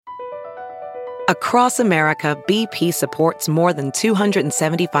Across America, BP supports more than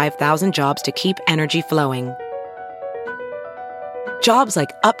 275,000 jobs to keep energy flowing. Jobs like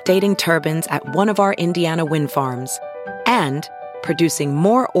updating turbines at one of our Indiana wind farms and producing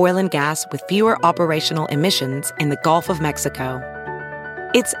more oil and gas with fewer operational emissions in the Gulf of Mexico.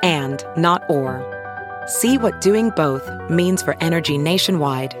 It's and, not or. See what doing both means for energy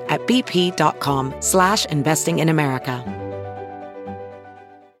nationwide at bp.com/investing in America.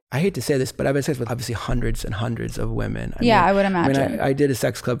 I hate to say this, but I've had sex with obviously hundreds and hundreds of women. I would imagine. I did a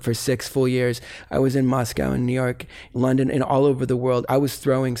sex club for 6 full years. I was in Moscow and New York, London, and all over the world. I was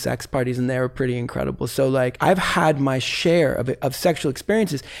throwing sex parties and they were pretty incredible. So like I've had my share of sexual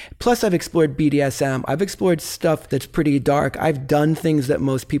experiences. Plus I've explored BDSM. I've explored stuff that's pretty dark. I've done things that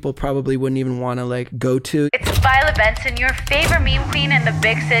most people probably wouldn't even want to like go to. It's Violet Benson, your favorite meme queen and the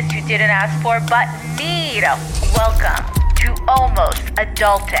big sis you didn't ask for but need. Welcome to Almost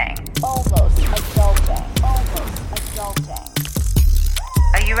Adulting. Almost Adulting. Almost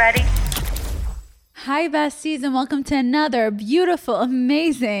Adulting. Are you ready? Hi, besties, and welcome to another beautiful,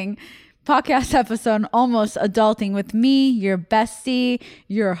 amazing podcast episode, Almost Adulting, with me, your bestie,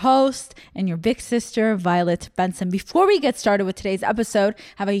 your host, and your big sister, Violet Benson. Before we get started with today's episode,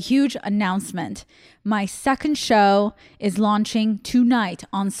 I have a huge announcement. My second show is launching tonight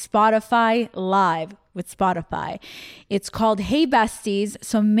on Spotify Live with Spotify. It's called Hey Besties,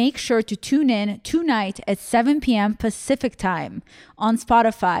 so make sure to tune in tonight at 7 p.m. Pacific time on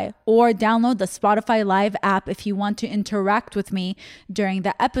Spotify, or download the Spotify Live app if you want to interact with me during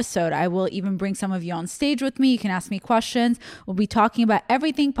the episode. I will even bring some of you on stage with me. You can ask me questions. We'll be talking about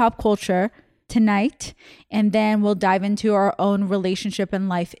everything pop culture tonight, and then we'll dive into our own relationship and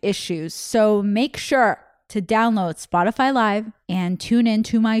life issues. So make sure to download Spotify Live and tune in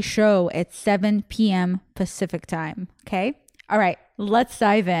to my show at 7 p.m. Pacific time. Okay? All right, let's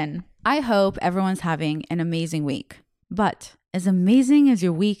dive in. I hope everyone's having an amazing week. But as amazing as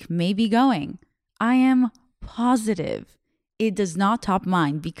your week may be going, I am positive it does not top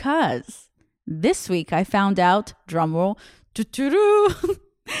mine, because this week I found out, drumroll,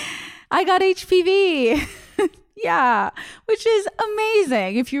 I got HPV. Yeah, which is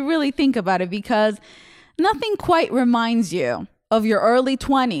amazing if you really think about it, because nothing quite reminds you of your early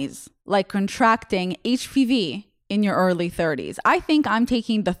 20s like contracting HPV in your early 30s. I think I'm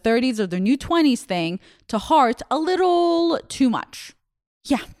taking the 30s or the new 20s thing to heart a little too much.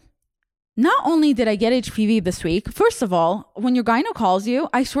 Yeah. Not only did I get HPV this week, first of all, when your gyno calls you,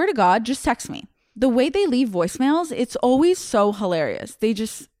 I swear to God, just text me. The way they leave voicemails, it's always so hilarious.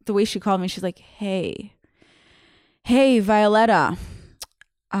 The way she called me, she's like, hey, Violetta,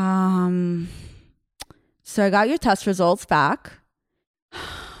 so I got your test results back.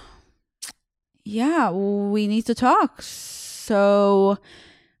 Yeah, we need to talk. So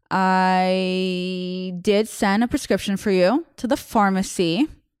I did send a prescription for you to the pharmacy.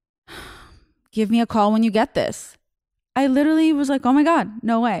 Give me a call when you get this. I literally was like, oh my God,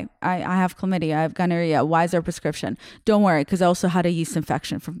 no way. I have chlamydia. I have gonorrhea. Why is there a prescription? Don't worry, because I also had a yeast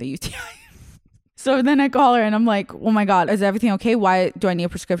infection from the UTI. So then I call her and I'm like, oh my God, is everything okay? Why do I need a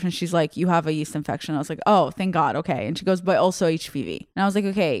prescription? She's like, you have a yeast infection. I was like, oh, thank God. Okay. And she goes, but also HPV. And I was like,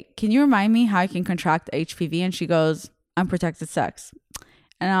 okay, can you remind me how I can contract HPV? And she goes, unprotected sex.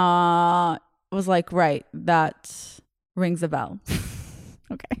 And I was like, right, that rings a bell.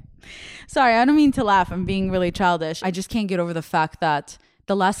 Okay. Sorry, I don't mean to laugh. I'm being really childish. I just can't get over the fact that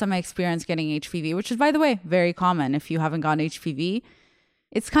the last time I experienced getting HPV, which is, by the way, very common if you haven't gotten HPV,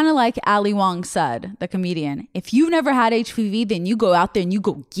 it's kind of like Ali Wong said, the comedian. If you've never had HPV, then you go out there and you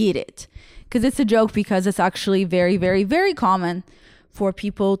go get it. Because it's a joke, because it's actually very, very, very common for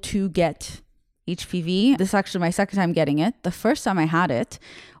people to get HPV. This is actually my second time getting it. The first time I had it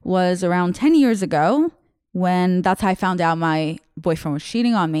was around 10 years ago, when that's how I found out my boyfriend was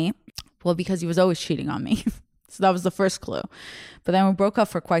cheating on me. Well, because he was always cheating on me. So that was the first clue. But then we broke up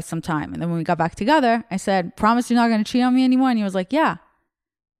for quite some time. And then when we got back together, I said, promise you're not going to cheat on me anymore? And he was like, yeah.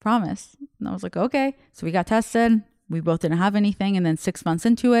 Promise. And I was like, okay. So we got tested. We both didn't have anything. And then 6 months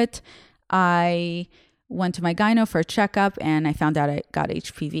into it, I went to my gyno for a checkup and I found out I got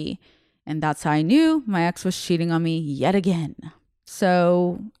HPV. And that's how I knew my ex was cheating on me yet again.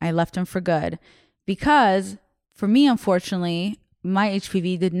 So I left him for good, because for me, unfortunately, my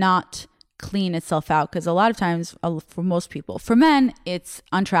HPV did not clean itself out, because a lot of times, for most people, for men, it's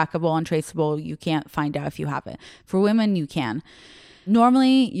untrackable, untraceable. You can't find out if you have it. For women, you can.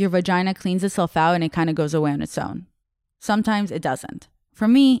 Normally, your vagina cleans itself out and it kind of goes away on its own. Sometimes it doesn't. For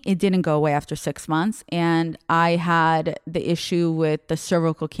me, it didn't go away after 6 months, and I had the issue with the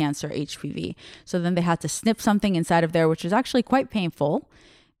cervical cancer HPV. So then they had to snip something inside of there, which is actually quite painful,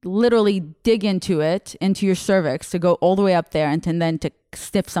 literally dig into your cervix, to go all the way up there and then to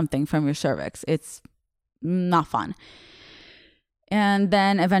sniff something from your cervix. It's not fun. And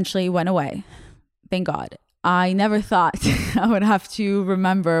then eventually went away. Thank God. I never thought I would have to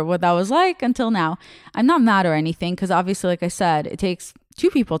remember what that was like until now. I'm not mad or anything, because obviously, like I said, it takes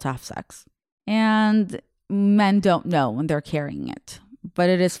 2 people to have sex. And men don't know when they're carrying it. But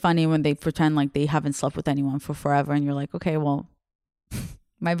it is funny when they pretend like they haven't slept with anyone for forever. And you're like, okay, well,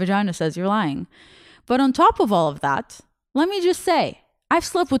 my vagina says you're lying. But on top of all of that, let me just say, I've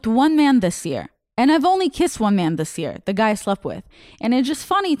slept with 1 man this year. And I've only kissed 1 man this year, the guy I slept with. And it's just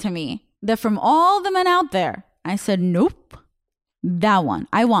funny to me that from all the men out there, I said, nope, that one.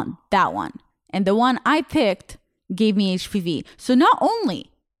 I want that one. And the one I picked gave me HPV. So not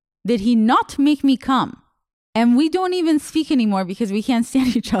only did he not make me come, and we don't even speak anymore because we can't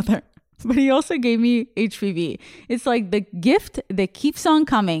stand each other, but he also gave me HPV. It's like the gift that keeps on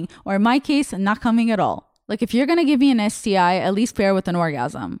coming, or in my case, not coming at all. Like, if you're going to give me an STI, at least pair with an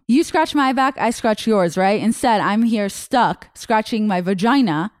orgasm. You scratch my back, I scratch yours, right? Instead, I'm here stuck scratching my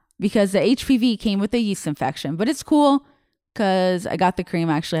vagina because the HPV came with a yeast infection. But it's cool because I got the cream.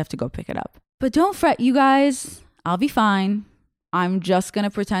 I actually have to go pick it up. But don't fret, you guys. I'll be fine. I'm just going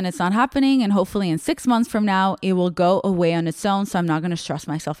to pretend it's not happening. And hopefully in 6 months from now, it will go away on its own. So I'm not going to stress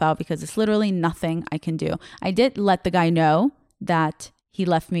myself out because it's literally nothing I can do. I did let the guy know that he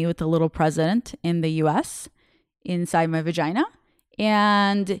left me with a little present in the US inside my vagina.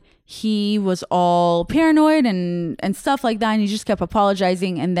 And he was all paranoid and stuff like that. And he just kept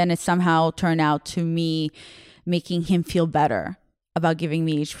apologizing. And then it somehow turned out to me making him feel better about giving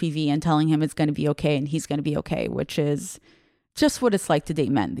me HPV and telling him it's going to be okay and he's going to be okay, which is just what it's like to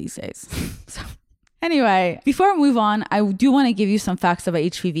date men these days. So anyway, before I move on, I do want to give you some facts about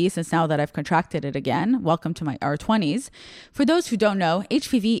HPV since now that I've contracted it again. Welcome to my R20s. For those who don't know,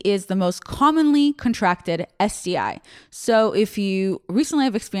 HPV is the most commonly contracted STI. So if you recently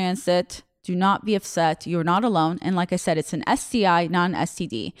have experienced it, do not be upset. You're not alone. And like I said, it's an STI, not an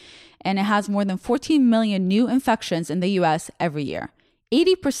STD. And it has more than 14 million new infections in the US every year.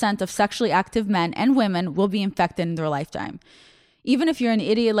 80% of sexually active men and women will be infected in their lifetime. Even if you're an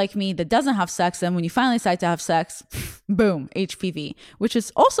idiot like me that doesn't have sex, then when you finally decide to have sex, boom, HPV. Which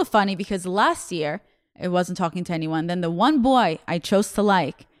is also funny because last year, I wasn't talking to anyone. Then the one boy I chose to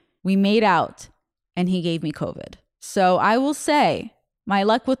like, we made out and he gave me COVID. So I will say my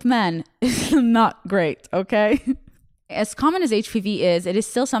luck with men is not great, okay? As common as HPV is, it is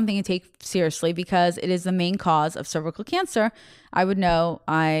still something to take seriously because it is the main cause of cervical cancer. I would know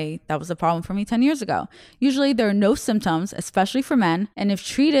that was a problem for me 10 years ago. Usually there are no symptoms, especially for men, and if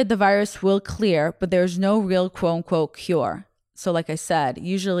treated, the virus will clear, but there's no real quote unquote cure. So like I said,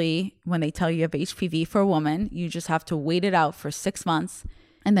 usually when they tell you have HPV for a woman, you just have to wait it out for 6 months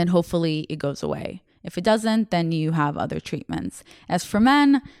and then hopefully it goes away. If it doesn't, then you have other treatments. As for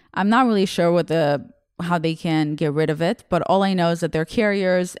men, I'm not really sure how they can get rid of it. But all I know is that they're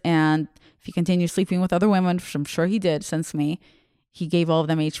carriers. And if he continues sleeping with other women, which I'm sure he did since me, he gave all of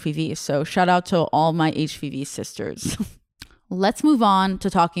them HPV. So shout out to all my HPV sisters. Let's move on to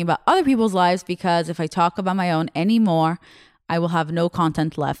talking about other people's lives, because if I talk about my own anymore, I will have no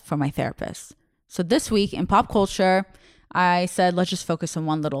content left for my therapist. So this week in pop culture, I said, let's just focus on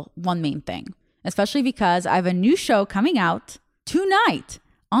one main thing, especially because I have a new show coming out tonight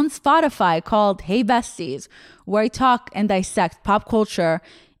on Spotify called Hey Besties, where I talk and dissect pop culture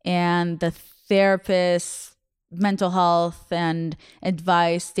and the therapist, mental health and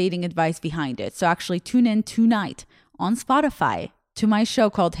advice, dating advice behind it. So actually tune in tonight on Spotify to my show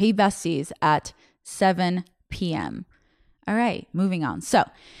called Hey Besties at 7 p.m. All right, moving on. So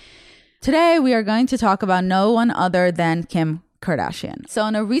today we are going to talk about no one other than Kim Kardashian. So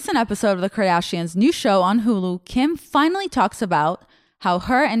in a recent episode of the Kardashians' new show on Hulu, Kim finally talks about how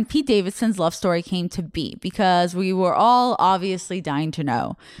her and Pete Davidson's love story came to be, because we were all obviously dying to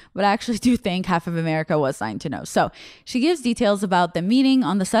know. But I actually do think half of America was dying to know. So she gives details about the meeting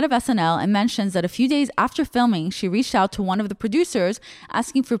on the set of SNL and mentions that a few days after filming, she reached out to one of the producers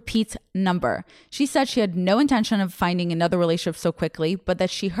asking for Pete's number. She said she had no intention of finding another relationship so quickly, but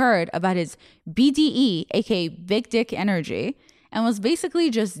that she heard about his BDE, aka big dick energy, and was basically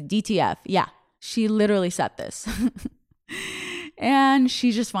just DTF. Yeah, she literally said this. And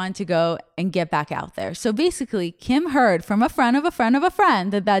she just wanted to go and get back out there. So basically, Kim heard from a friend of a friend of a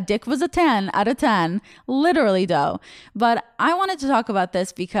friend that dick was a 10 out of 10, literally though. But I wanted to talk about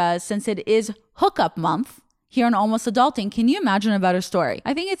this because since it is hookup month here on Almost Adulting, can you imagine a better story?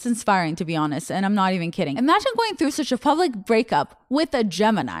 I think it's inspiring, to be honest, and I'm not even kidding. Imagine going through such a public breakup with a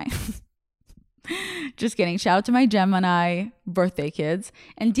Gemini. Just kidding. Shout out to my Gemini birthday kids.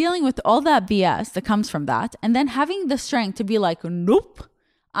 And dealing with all that BS that comes from that. And then having the strength to be like, nope,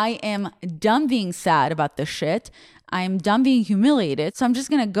 I am done being sad about this shit. I am done being humiliated. So I'm just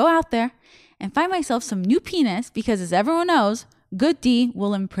going to go out there and find myself some new penis because, as everyone knows, good D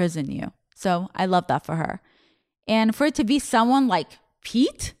will imprison you. So I love that for her. And for it to be someone like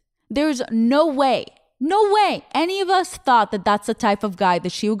Pete, there's no way any of us thought that that's the type of guy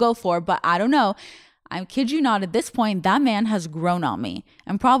that she would go for. But I don't know. I kid you not, at this point, that man has grown on me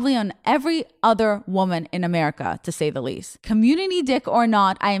and probably on every other woman in America, to say the least. Community dick or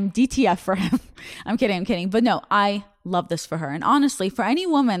not, I am DTF for him. I'm kidding. But no, I love this for her. And honestly, for any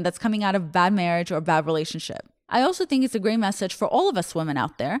woman that's coming out of bad marriage or bad relationship, I also think it's a great message for all of us women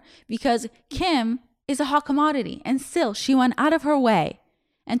out there, because Kim is a hot commodity, and still she went out of her way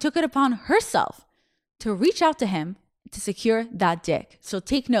and took it upon herself to reach out to him to secure that dick. So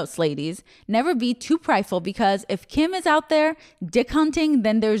take notes, ladies. Never be too prideful, because if Kim is out there dick hunting,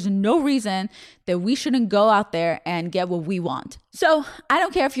 then there's no reason that we shouldn't go out there and get what we want. So I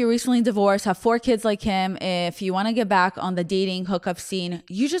don't care if you're recently divorced, have 4 kids like him. If you want to get back on the dating hookup scene,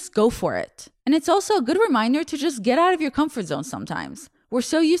 you just go for it. And it's also a good reminder to just get out of your comfort zone sometimes. We're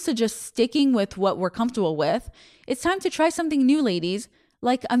so used to just sticking with what we're comfortable with. It's time to try something new, ladies,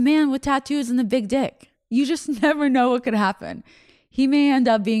 like a man with tattoos and a big dick. You just never know what could happen. He may end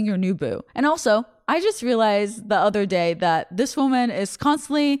up being your new boo. And also, I just realized the other day that this woman is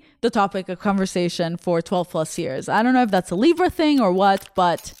constantly the topic of conversation for 12 plus years. I don't know if that's a Libra thing or what,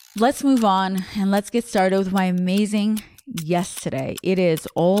 but let's move on and let's get started with my amazing yes today. It is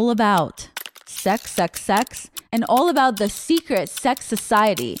all about sex, and all about the secret sex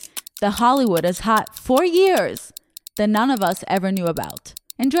society that Hollywood has had for years that none of us ever knew about.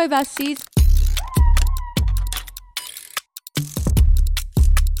 Enjoy, besties.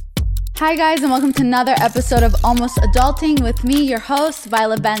 Hi guys, and welcome to another episode of Almost Adulting with me, your host,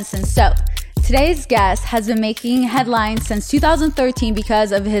 Violet Benson. So today's guest has been making headlines since 2013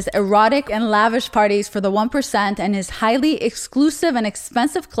 because of his erotic and lavish parties for the 1% and his highly exclusive and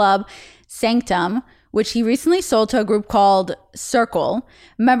expensive club, Sanctum, which he recently sold to a group called Circle.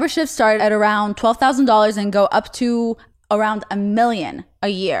 Memberships start at around $12,000 and go up to around $1 million a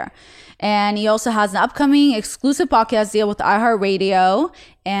year. And he also has an upcoming exclusive podcast deal with iHeartRadio.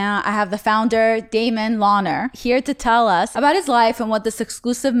 And I have the founder, Damon Launer, here to tell us about his life and what this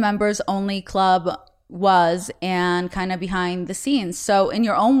exclusive members only club was and kind of behind the scenes. So in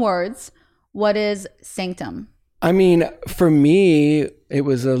your own words, what is Sanctum? I mean, for me, it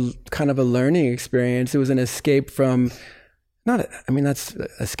was a kind of a learning experience. It was an escape from,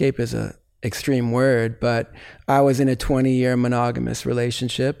 escape is a extreme word, but I was in a 20-year monogamous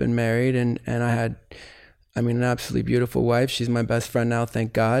relationship and married, and I had, an absolutely beautiful wife. She's my best friend now,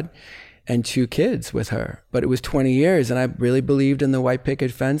 thank God, and 2 kids with her. But it was 20 years, and I really believed in the white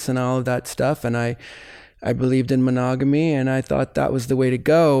picket fence and all of that stuff, and I believed in monogamy, and I thought that was the way to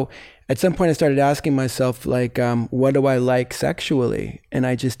go. At some point, I started asking myself, what do I like sexually? And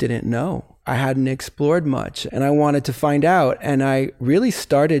I just didn't know. I hadn't explored much, and I wanted to find out. And I really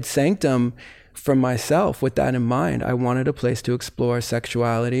started Sanctum for myself with that in mind. I wanted a place to explore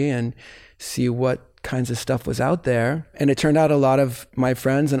sexuality and see what kinds of stuff was out there. And it turned out a lot of my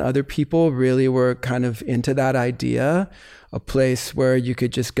friends and other people really were kind of into that idea, a place where you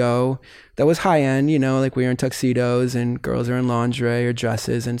could just go that was high end, like we were in tuxedos and girls are in lingerie or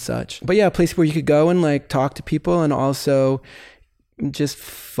dresses and such. But yeah, a place where you could go and talk to people and also just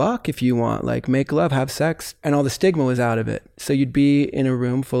fuck if you want, make love, have sex, and all the stigma was out of it. So you'd be in a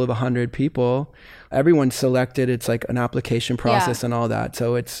room full of 100 people. Everyone selected. It's like an application process and all that.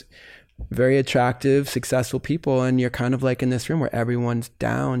 So it's very attractive, successful people. And you're kind of in this room where everyone's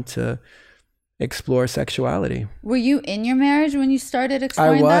down to explore sexuality. Were you in your marriage when you started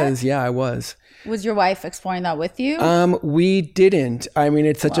exploring that? I was. Was your wife exploring that with you? We didn't.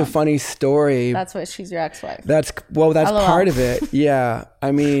 It's such a funny story. That's why she's your ex-wife. That's part of it. Yeah.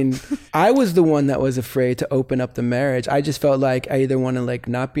 I was the one that was afraid to open up the marriage. I just felt like I either want to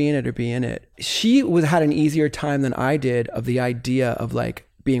not be in it or be in it. She had an easier time than I did of the idea of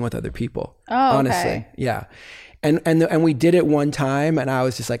being with other people. Oh, honestly. Okay. Yeah. And we did it one time and I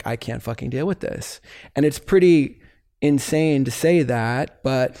was just I can't fucking deal with this. And it's pretty insane to say that,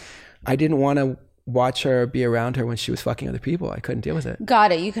 but I didn't want to watch her, be around her when she was fucking other people. I couldn't deal with it.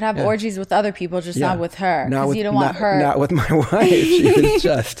 Got it. You could have orgies with other people, just not with her. Because you don't want her. Not with my wife. She was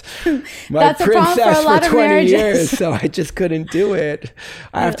just my princess for 20 years. So I just couldn't do it.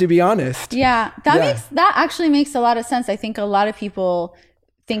 I have to be honest. Yeah. That actually makes a lot of sense. I think a lot of people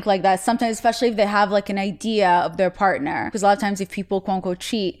think like that sometimes, especially if they have like an idea of their partner, because a lot of times if people quote unquote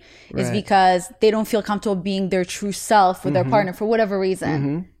cheat, it's because they don't feel comfortable being their true self with their partner for whatever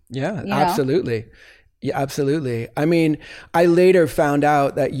reason. Yeah, You know? absolutely. Yeah, absolutely. I mean, I later found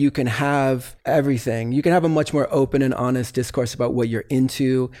out that you can have everything. You can have a much more open and honest discourse about what you're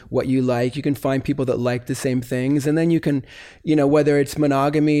into, what you like. You can find people that like the same things. And then you can, you know, whether it's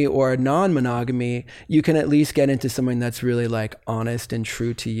monogamy or non-monogamy, you can at least get into something that's really like honest and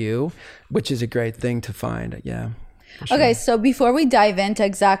true to you, which is a great thing to find. Yeah. Sure. Okay, so before we dive into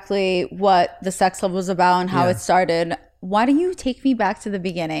exactly what the Sex Club was about and how it started, why don't you take me back to the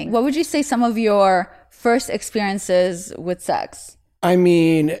beginning? What would you say some of your first experiences with sex? I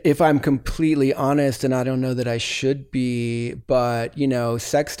mean, if I'm completely honest, and I don't know that I should be, but, you know,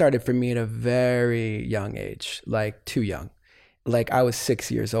 sex started for me at a very young age, like too young. Like I was 6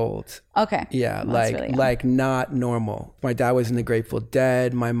 years old. Okay. Yeah, That's really young. like not normal. My dad was in the Grateful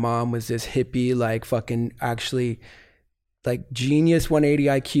Dead. My mom was this hippie, like fucking actually like genius 180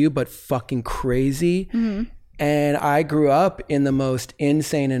 IQ, but fucking crazy. And I grew up in the most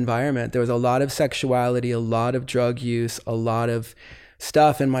insane environment. There was a lot of sexuality, a lot of drug use, a lot of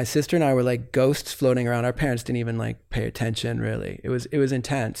stuff. And my sister and I were like ghosts floating around. Our parents didn't even like pay attention, really. It was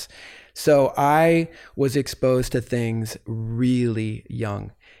intense. So I was exposed to things really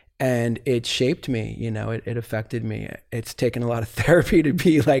young. And it shaped me, you know, it affected me. It's taken a lot of therapy to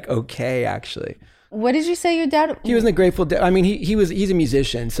be like, okay, actually. What did you say your dad? He was in the Grateful Dead. I mean, he's a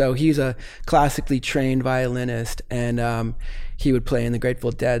musician, so he's a classically trained violinist, and he would play in the Grateful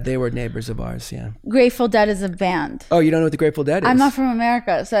Dead. They were neighbors of ours, yeah. Grateful Dead is a band. Oh, you don't know what the Grateful Dead is? I'm not from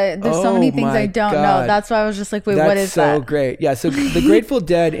America, so there's so many things I don't know. That's why I was just like, wait, what is that? That's so great. Yeah, so the Grateful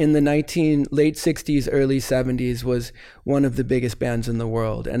Dead in the late 60s, early 70s was one of the biggest bands in the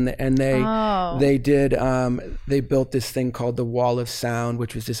world. And they built this thing called the Wall of Sound,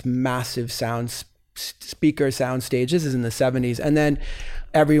 which was this massive speaker sound stage. This is in the 70s. And then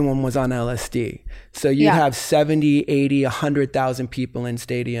everyone was on LSD. So you'd have 70, 80, 100,000 people in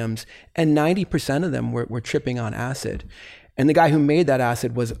stadiums, and 90% of them were tripping on acid. And the guy who made that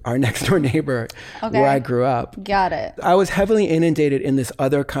acid was our next door neighbor where I grew up. Got it. I was heavily inundated in this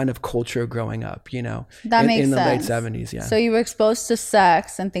other kind of culture growing up, you know, that makes in the sense. late 70s. Yeah. So you were exposed to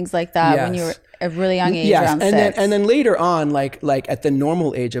sex and things like that when you were a really young age, around 6. And then later on, like at the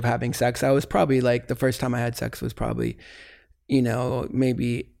normal age of having sex, I was probably like, the first time I had sex was probably, you know,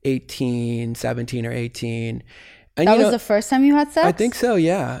 maybe 18, 17 or 18. And, that was the first time you had sex? I think so,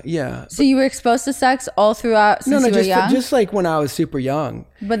 yeah. So you were exposed to sex all throughout since you were young? Just like when I was super young.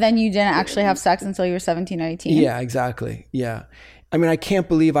 But then you didn't actually have sex until you were 17 or 18? Yeah, exactly, yeah. I mean, I can't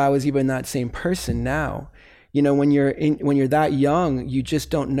believe I was even that same person now. You know, when you're that young, you just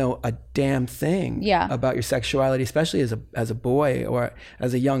don't know a damn thing about your sexuality, especially as a boy or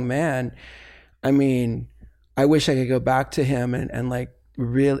as a young man. I mean, I wish I could go back to him and like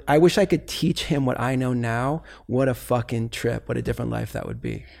really, I wish I could teach him what I know now. What a fucking trip! What a different life that would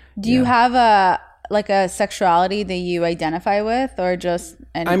be. Do you have a sexuality that you identify with, or just?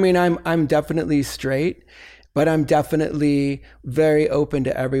 I mean, I'm definitely straight, but I'm definitely very open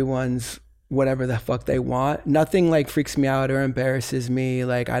to everyone's whatever the fuck they want. Nothing like freaks me out or embarrasses me.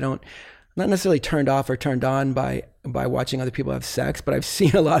 Like I'm not necessarily turned off or turned on by watching other people have sex, but I've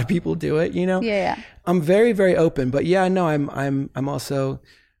seen a lot of people do it, you know? Yeah. I'm very, very open, but yeah, no, I'm also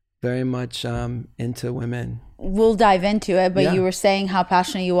very much into women. We'll dive into it, but you were saying how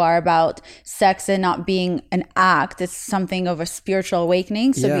passionate you are about sex and not being an act. It's something of a spiritual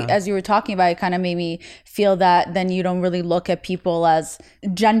awakening. So as you were talking about it, kind of made me feel that then you don't really look at people as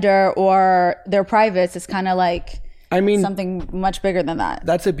gender or their privates. It's kind of like something much bigger than that.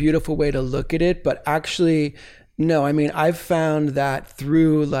 That's a beautiful way to look at it. But actually, no, I mean, I've found that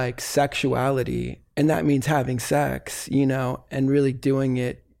through like sexuality, and that means having sex, you know, and really doing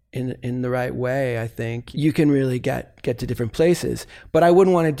it in the right way, I think you can really get to different places. But I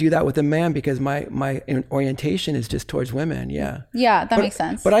wouldn't want to do that with a man because my orientation is just towards women. Yeah, that makes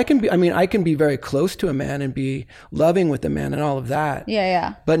sense. But I can be very close to a man and be loving with a man and all of that.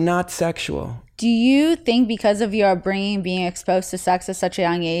 Yeah. But not sexual. Do you think because of your upbringing, being exposed to sex at such a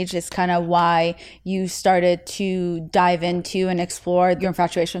young age is kind of why you started to dive into and explore your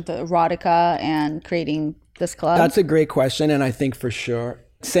infatuation with erotica and creating this club? That's a great question, and I think for sure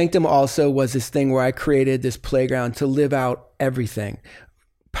Sanctum also was this thing where I created this playground to live out everything,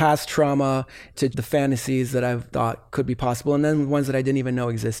 past trauma to the fantasies that I've thought could be possible, and then ones that I didn't even know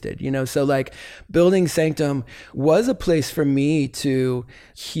existed, you know? So like building Sanctum was a place for me to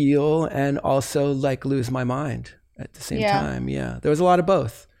heal and also like lose my mind at the same time. Yeah, there was a lot of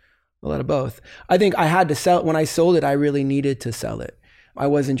both. I think I had to sell it. When I sold it, I really needed to sell it. I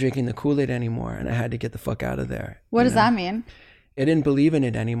wasn't drinking the Kool-Aid anymore, and I had to get the fuck out of there. What does that mean? I didn't believe in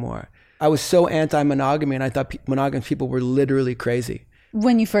it anymore. I was so anti-monogamy, and I thought monogamous people were literally crazy.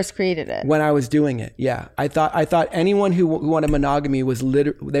 When you first created it? When I was doing it, yeah. I thought anyone who wanted monogamy was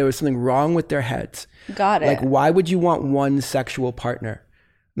there was something wrong with their heads. Got it. Like, why would you want one sexual partner?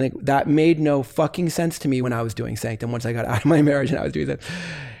 Like, that made no fucking sense to me when I was doing Sanctum, once I got out of my marriage and I was doing that.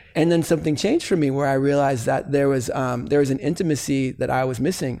 And then something changed for me where I realized that there was an intimacy that I was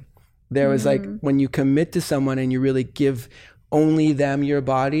missing. There was like, when you commit to someone and you really give only them your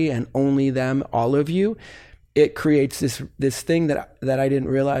body and only them all of you, it creates this thing that I didn't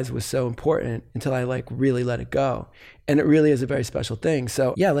realize was so important until I like really let it go. And it really is a very special thing.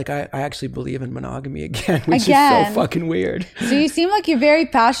 So yeah, like I actually believe in monogamy again, which is so fucking weird. So you seem like you're very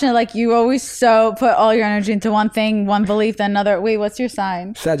passionate. Like you always so put all your energy into one thing, one belief, then another. Wait, what's your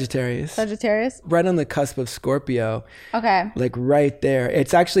sign? Sagittarius. Sagittarius? Right on the cusp of Scorpio. Okay. Like right there.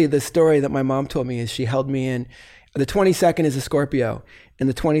 It's actually the story that my mom told me is she held me in. The 22nd is a Scorpio and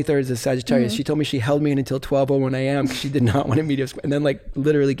the 23rd is a Sagittarius. She told me she held me in until 12:01 a.m. because she did not want me to, and then like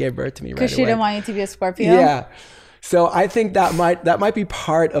literally gave birth to me right away. Because she didn't want you to be a Scorpio? Yeah. So I think that might be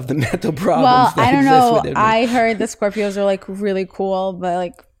part of the mental problems. Well, that I don't exist know. within me. I heard the Scorpios are like really cool, but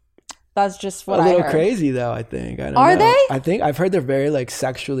like that's just what I heard. A little crazy though, I think. I don't Are know. they? I think I've heard they're very like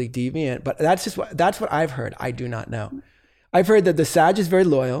sexually deviant, but that's what I've heard. I do not know. I've heard that the Sag is very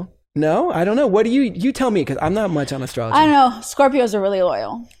loyal. No, I don't know. What do you tell me? Because I'm not much on astrology. I don't know. Scorpios are really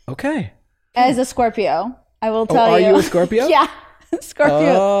loyal. Okay. As a Scorpio, I will tell you. Are you a Scorpio? Yeah.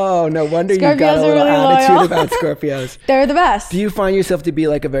 Scorpio. Oh, no wonder Scorpios you've got a little really attitude loyal. about Scorpios. They're the best. Do you find yourself to be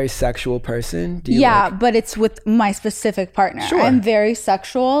like a very sexual person? Do you yeah, like... but it's with my specific partner. Sure. I'm very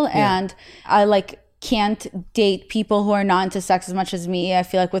sexual and I like can't date people who are not into sex as much as me. I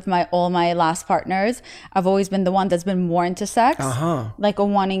feel like with all my last partners, I've always been the one that's been more into sex, like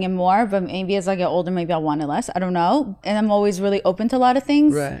wanting it more. But maybe as I get older, maybe I'll want it less. I don't know. And I'm always really open to a lot of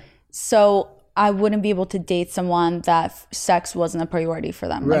things. Right. So I wouldn't be able to date someone that sex wasn't a priority for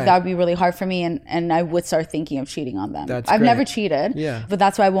them. Right. Like that would be really hard for me, and I would start thinking of cheating on them. That's I've great. never cheated, Yeah. but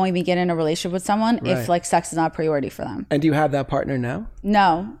that's why I won't even get in a relationship with someone if Right. like sex is not a priority for them. And do you have that partner now?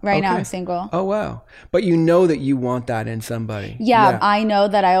 No, right now Okay. I'm single. Oh, wow. But you know that you want that in somebody. Yeah, I know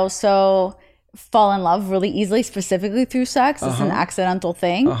that I also fall in love really easily, specifically through sex. It's an accidental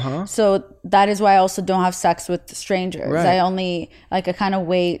thing. So that is why I also don't have sex with strangers. Right. I kind of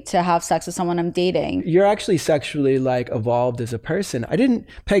wait to have sex with someone I'm dating. You're actually sexually like evolved as a person. I didn't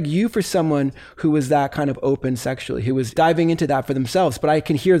peg you for someone who was that kind of open sexually, who was diving into that for themselves, but I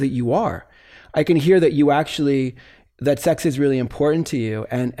can hear that you are. I can hear that you actually, that sex is really important to you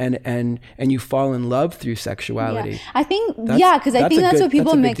and you fall in love through sexuality. Yeah. I think, That's- because I that's think a that's good- what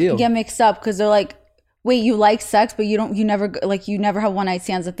people that's a big deal. get mixed up because they're like, wait, you like sex, but you never have one night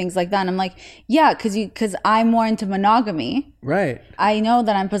stands and things like that. And I'm like, yeah, because I'm more into monogamy. Right. I know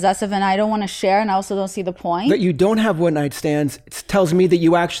that I'm possessive and I don't want to share, and I also don't see the point. That you don't have one night stands tells me that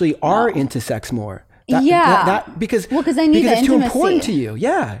you actually are into sex more. Because I need the it's too intimacy. important to you.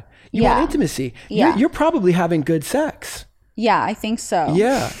 Yeah. You want intimacy. Yeah. You're probably having good sex. Yeah, I think so.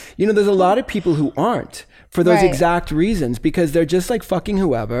 Yeah. There's a lot of people who aren't for those Right. exact reasons, because they're just like fucking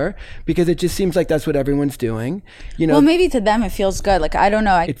whoever, because it just seems like that's what everyone's doing. Well, maybe to them it feels good. Like, I don't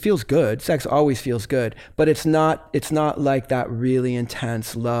know. It feels good. Sex always feels good, but it's not like that really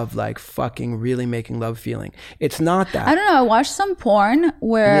intense love, like fucking really making love feeling. It's not that. I don't know. I watched some porn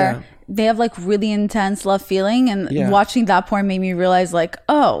where they have like really intense love feeling, and watching that porn made me realize like,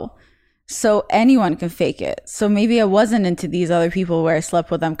 oh, so anyone can fake it. So maybe I wasn't into these other people where I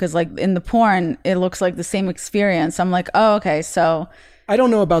slept with them, because like in the porn, it looks like the same experience. I'm like, oh, okay, so. I don't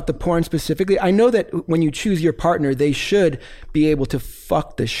know about the porn specifically. I know that when you choose your partner, they should be able to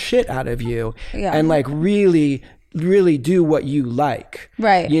fuck the shit out of you and like really do what you like.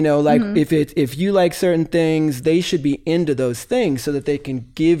 Right. If you like certain things, they should be into those things so that they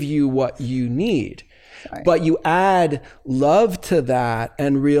can give you what you need. Sorry. But you add love to that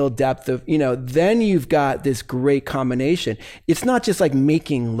and real depth of, then you've got this great combination. It's not just like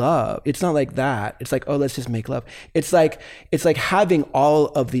making love. It's not like that. It's like, oh, let's just make love. It's like having all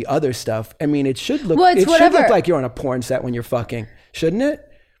of the other stuff. I mean, it should look, should look like you're on a porn set when you're fucking, shouldn't it?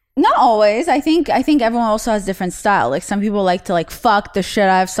 Not always. I think everyone also has different style. Like some people like to like fuck the shit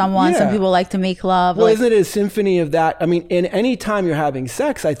out of someone. Yeah. Some people like to make love. Well, isn't it a symphony of that? I mean, in any time you're having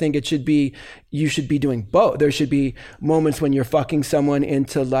sex, I think you should be doing both. There should be moments when you're fucking someone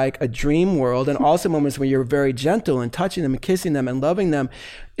into like a dream world, and also moments when you're very gentle and touching them and kissing them and loving them.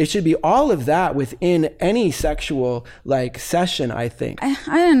 It should be all of that within any sexual like session, I think. I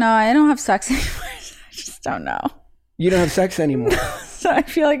don't know. I don't have sex anymore. I just don't know. You don't have sex anymore. So I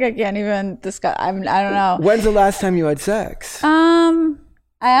feel like I can't even discuss. I don't know. When's the last time you had sex? I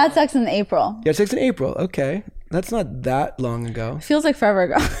had sex in April. You had sex in April. Okay. That's not that long ago. Feels like forever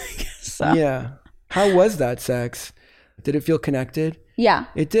ago. I guess so. Yeah. How was that sex? Did it feel connected? Yeah.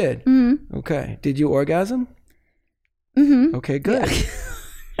 It did? Mm-hmm. Okay. Did you orgasm? Mm-hmm. Okay, good. Yeah.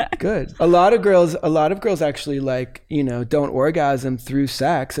 Good. A lot of girls actually don't orgasm through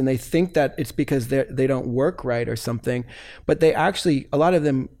sex, and they think that it's because they don't work right or something, but they actually,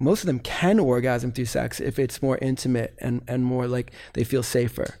 most of them can orgasm through sex if it's more intimate and more like they feel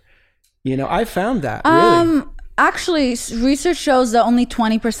safer. I found that really. Actually, research shows that only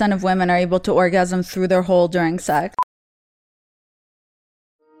 20% of women are able to orgasm through their hole during sex.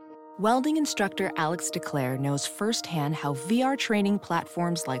 Welding instructor Alex DeClaire knows firsthand how VR training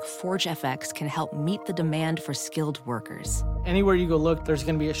platforms like ForgeFX can help meet the demand for skilled workers. Anywhere you go look, there's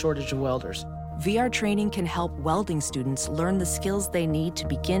going to be a shortage of welders. VR training can help welding students learn the skills they need to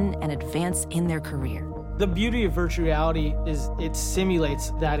begin and advance in their career. The beauty of virtual reality is it simulates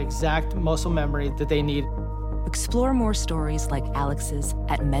that exact muscle memory that they need. Explore more stories like Alex's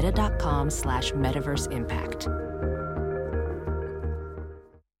at meta.com/metaverseimpact.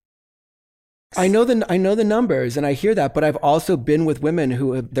 I know the numbers and I hear that, but I've also been with women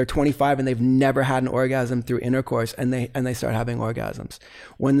who they're 25 and they've never had an orgasm through intercourse, and they start having orgasms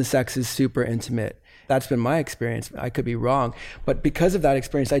when the sex is super intimate. That's been my experience. I could be wrong, but because of that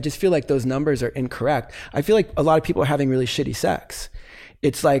experience, I just feel like those numbers are incorrect. I feel like a lot of people are having really shitty sex.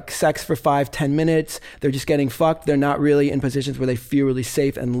 It's like sex for 5-10 minutes. They're just getting fucked. They're not really in positions where they feel really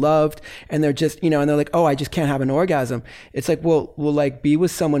safe and loved. And they're just, and they're like, oh, I just can't have an orgasm. It's like, well, like be with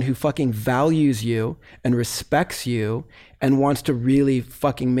someone who fucking values you and respects you and wants to really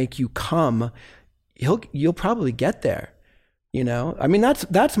fucking make you come. You'll probably get there. I mean,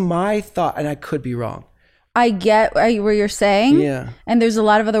 that's my thought, and I could be wrong. I get what you're saying. Yeah. And there's a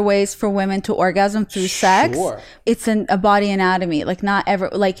lot of other ways for women to orgasm through sex. Sure. It's a body anatomy. Like not ever,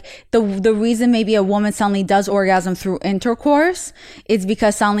 like the reason maybe a woman suddenly does orgasm through intercourse is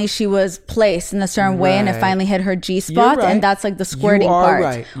because suddenly she was placed in a certain way and it finally hit her G-spot. Right. And that's like the squirting you are part.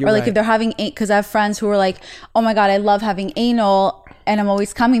 Right. You're or like right. if they're having, because I have friends who are like, oh my God, I love having anal. And I'm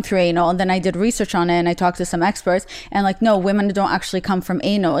always coming through anal. And then I did research on it and I talked to some experts and like, no, women don't actually come from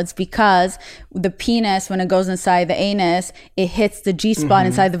anal. It's because the penis, when it goes inside the anus, it hits the G-spot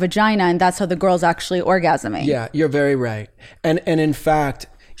inside the vagina. And that's how the girl's actually orgasming. Yeah, you're very right. And in fact,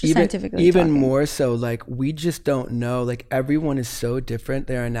 even more so, like we just don't know, like everyone is so different,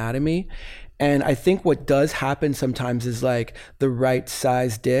 their anatomy. And I think what does happen sometimes is like the right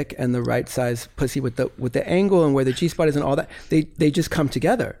size dick and the right size pussy with the angle and where the G-spot is and all that, they just come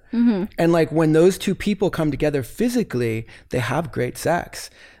together. Mm-hmm. And like when those two people come together physically, they have great sex.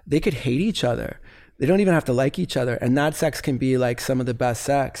 They could hate each other. They don't even have to like each other. And that sex can be like some of the best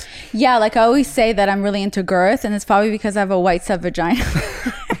sex. Yeah, like I always say that I'm really into girth, and it's probably because I have a white set vagina.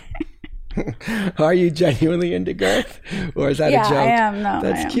 Are you genuinely into girth, or is that a joke? Yeah, I am. No,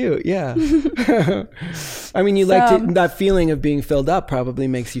 that's cute. Yeah. I mean, that feeling of being filled up probably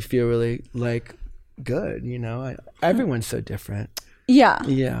makes you feel really like good. Everyone's so different.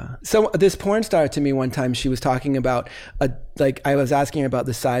 Yeah. So this porn star to me one time, she was talking about I was asking her about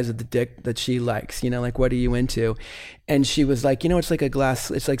the size of the dick that she likes, like what are you into? And she was like,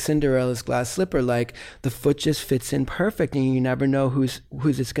 it's like Cinderella's glass slipper. Like the foot just fits in perfect and you never know whose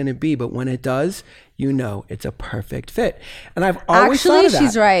it's going to be. But when it does, it's a perfect fit. And I've always thought of that.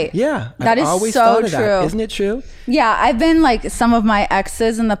 She's right. Yeah. That is always so thought of true. That. Isn't it true? Yeah. I've been like some of my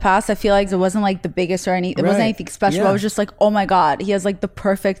exes in the past. I feel like it wasn't like the biggest or anything. It wasn't anything special. Yeah. I was just like, oh my God, he has like the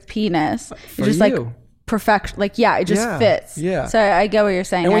perfect penis. For just you. Like perfect. Like, yeah, it just fits. Yeah. So I get what you're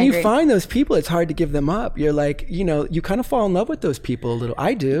saying. And when you find those people, it's hard to give them up. You're like, you kind of fall in love with those people a little.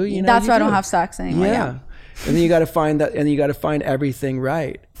 I do. That's why I don't have sex anymore. Yeah. And then you got to find that, and you got to find everything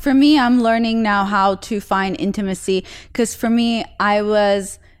right. For me, I'm learning now how to find intimacy, because for me,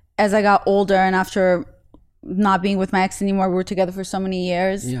 as I got older and after not being with my ex anymore, we were together for so many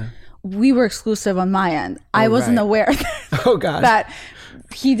years. Yeah. We were exclusive on my end. I wasn't aware that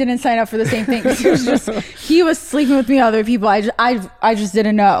he didn't sign up for the same thing. He was sleeping with me and other people. I just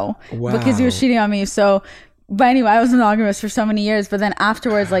didn't know because he was cheating on me. So, but anyway, I was monogamous for so many years. But then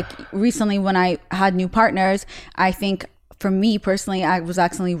afterwards, like recently when I had new partners, I think for me personally, I was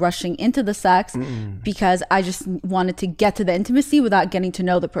accidentally rushing into the sex because I just wanted to get to the intimacy without getting to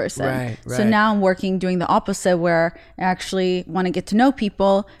know the person. Right. So now I'm doing the opposite, where I actually want to get to know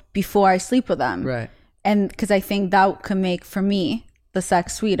people before I sleep with them. Right. And because I think that can make, for me, the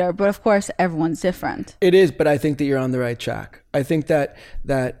sex sweeter. But of course, everyone's different. It is, but I think that you're on the right track. I think that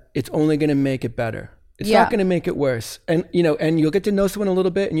it's only going to make it better. It's Yeah. not going to make it worse. And, you know, and you'll get to know someone a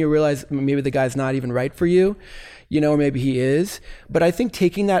little bit and you realize maybe the guy's not even right for you, you know, or maybe he is. But I think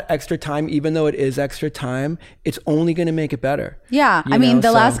taking that extra time, even though it is extra time, it's only going to make it better. Yeah. You I mean, know, the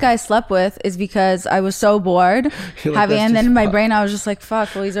so- last guy I slept with is because I was so bored You're like, having, "That's and then just in my fuck." brain, I was just like,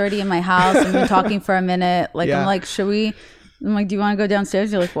 fuck, well, he's already in my house and we're talking for a minute. Like, Yeah. I'm like, I'm like, do you want to go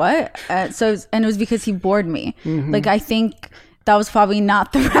downstairs? You're like, what? And it was because he bored me. Mm-hmm. Like, I think that was probably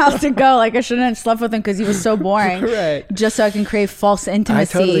not the route to go. Like, I shouldn't have slept with him because he was so boring. Right. Just so I can crave false I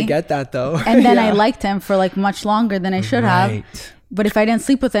intimacy. totally get that though. And then Yeah. I liked him for like much longer than I should have. Right. But if I didn't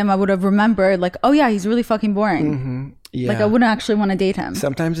sleep with him, I would have remembered like, oh yeah, he's really fucking boring. Yeah. Like I wouldn't actually want to date him.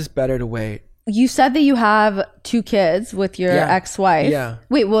 Sometimes it's better to wait. You said that you have 2 kids with your Yeah. ex-wife. Yeah.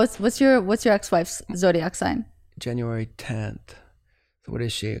 Wait, what's your ex-wife's zodiac sign? January 10th. So what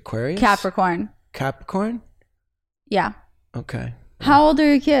is she? Aquarius? Capricorn. Capricorn? Yeah. Okay. How old are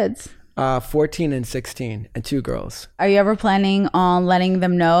your kids? 14 and 16 and 2 girls. Are you ever planning on letting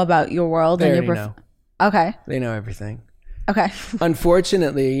them know about your world They and your already know. Okay. They know everything. Okay.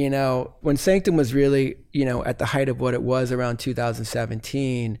 Unfortunately, you know, when Sanctum was really, you know, at the height of what it was around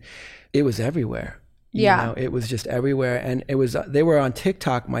 2017, it was everywhere. You Yeah. know, it was just everywhere. And it was, they were on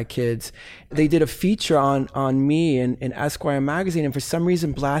TikTok, my kids. They did a feature on me in Esquire magazine, and for some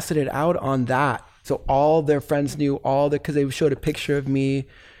reason blasted it out on that. So all their friends knew because they showed a picture of me.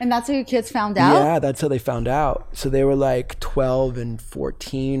 And that's how your kids found out? Yeah, that's how they found out. So they were like 12 and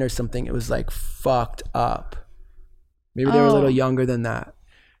 14 or something. It was like fucked up. Maybe they were a little younger than that.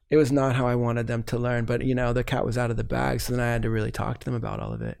 It was not how I wanted them to learn, but you know, the cat was out of the bag. So then I had to really talk to them about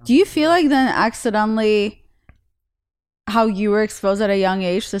all of it. Do you feel like then accidentally how you were exposed at a young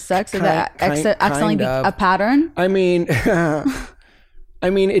age to sex, did that accidentally be of. a pattern? I mean,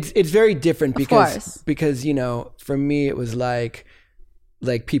 it's very different course. because, you know, for me, it was like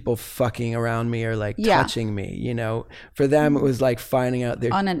people fucking around me or like Yeah. touching me, you know. For them, it was like finding out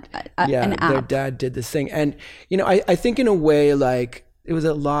their On an their app. dad did this thing. And, you know, I think in a way, like, it was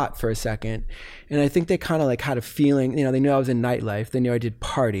a lot for a second. And I think they kind of like had a feeling, you know, they knew I was in nightlife. They knew I did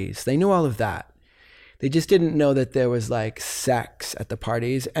parties. They knew all of that. They just didn't know that there was like sex at the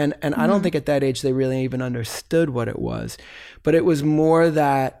parties. And I don't think at that age they really even understood what it was. But it was more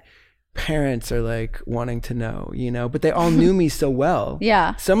that parents are like wanting to know, you know, but they all knew me so well.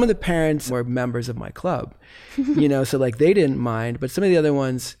 Yeah. Some of the parents were members of my club, you know, so like they didn't mind, but some of the other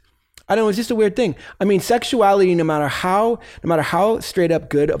ones, I don't know, it's just a weird thing. I mean, sexuality, no matter how straight up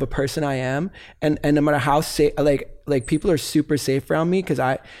good of a person I am, and no matter how safe, like people are super safe around me because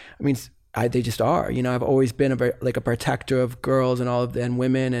they just are, you know. I've always been a protector of girls and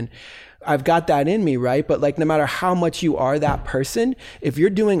women, and I've got that in me, right? But like, no matter how much you are that person, if you're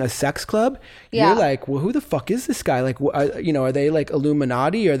doing a sex club, Yeah. you're like, well, who the fuck is this guy? Like, you know, are they like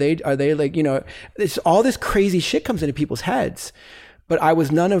Illuminati? Are they like, you know, it's all this crazy shit comes into people's heads. But I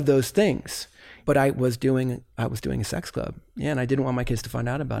was none of those things. But I was doing a sex club. Yeah, and I didn't want my kids to find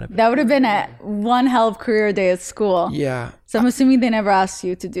out about it. That would have been one hell of career day at school. Yeah. So I'm assuming they never asked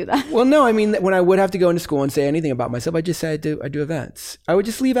you to do that. Well, no, I mean, when I would have to go into school and say anything about myself, I just say I do events. I would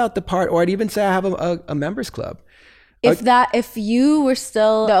just leave out the part, or I'd even say I have a members club. If you were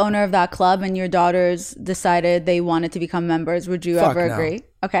still the owner of that club and your daughters decided they wanted to become members, would you Fuck ever no. agree?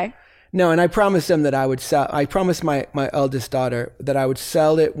 Okay. No, and I promised them that I would sell. I promised my eldest daughter that I would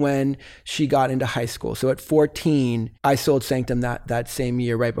sell it when she got into high school. So at 14, I sold Sanctum that same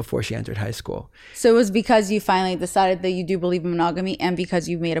year, right before she entered high school. So it was because you finally decided that you do believe in monogamy and because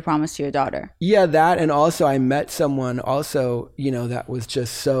you made a promise to your daughter. Yeah, that, and also I met someone also, you know, that was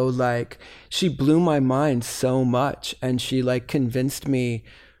just so like, she blew my mind so much, and she like convinced me.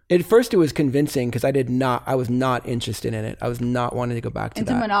 At first it was convincing because I was not interested in it. I was not wanting to go back to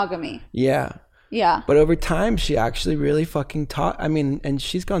Into that. monogamy. Yeah. Yeah. But over time, she actually really fucking taught. I mean, and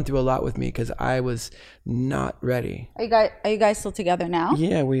she's gone through a lot with me because I was not ready. Are you guys still together now?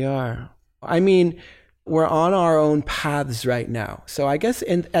 Yeah, we are. I mean, we're on our own paths right now. So I guess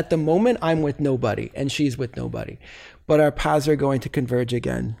at the moment, I'm with nobody and she's with nobody. But our paths are going to converge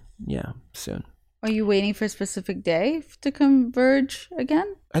again. Yeah, soon. Are you waiting for a specific day to converge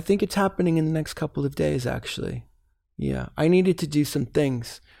again? I think it's happening in the next couple of days, actually. Yeah, I needed to do some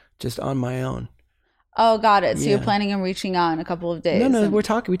things just on my own. Oh, got it. So you're Yeah. planning on reaching out in a couple of days? No, and- we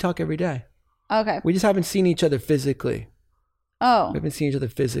talk every day. Okay. We just haven't seen each other physically. Oh. We haven't seen each other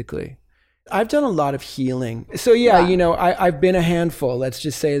physically. I've done a lot of healing. So yeah, Wow. you know, I've been a handful. Let's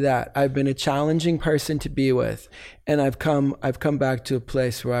just say that. I've been a challenging person to be with, and I've come back to a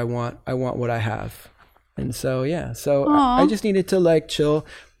place where I want what I have. And so yeah, so I just needed to like chill,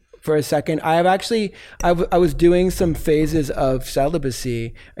 for a second. I was doing some phases of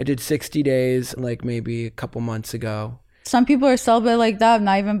celibacy. I did 60 days like maybe a couple months ago. Some people are celibate like that,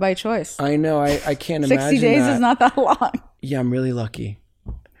 not even by choice. I know. I can't 60 imagine 60 days that. is not that long. Yeah, I'm really lucky.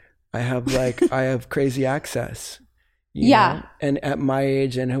 I have crazy access. Yeah. know? And at my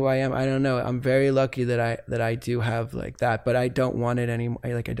age and who I am, I don't know. I'm very lucky that I do have like that, but I don't want it anymore.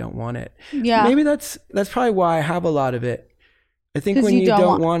 Like I don't want it. Yeah. Maybe that's probably why I have a lot of it. I think when you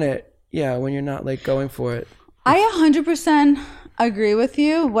don't want it, yeah, when you're not like going for it. I 100% agree with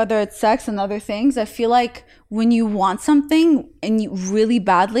you, whether it's sex and other things. I feel like when you want something and you really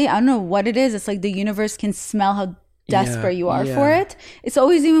badly, I don't know what it is. It's like the universe can smell how desperate you are for it. It's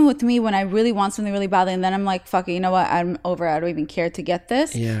always even with me when I really want something really badly and then I'm like, fuck it, you know what? I'm over it. I don't even care to get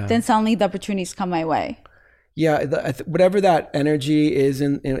this. Yeah. Then suddenly the opportunities come my way. Yeah, whatever that energy is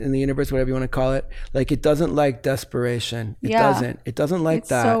in the universe, whatever you want to call it, like it doesn't like desperation. It doesn't like it's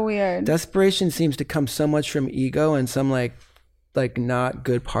that. So weird. Desperation seems to come so much from ego and some like not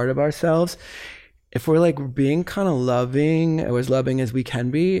good part of ourselves. If we're like being kind of loving or as loving as we can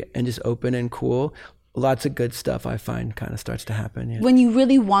be and just open and cool, lots of good stuff I find kind of starts to happen. Yeah. When you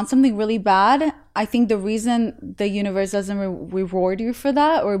really want something really bad, I think the reason the universe doesn't reward you for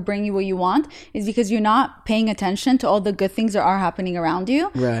that or bring you what you want is because you're not paying attention to all the good things that are happening around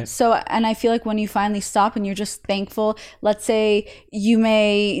you. Right. So, and I feel like when you finally stop and you're just thankful, let's say you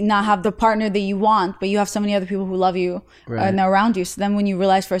may not have the partner that you want, but you have so many other people who love you and they're around you. So then when you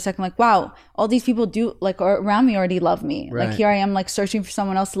realize for a second, like, wow, all these people do like are around me already love me. Right. Like here I am like searching for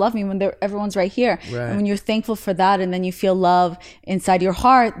someone else to love me when everyone's right here. Right. And when you're thankful for that and then you feel love inside your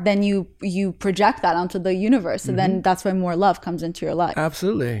heart, then you project that onto the universe. And then that's when more love comes into your life.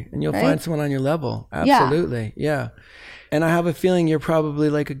 Absolutely. And you'll find someone on your level. Absolutely. Yeah. And I have a feeling you're probably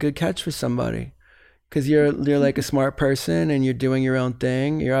like a good catch for somebody because you're like a smart person and you're doing your own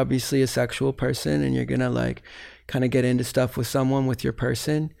thing. You're obviously a sexual person and you're going to like kind of get into stuff with someone with your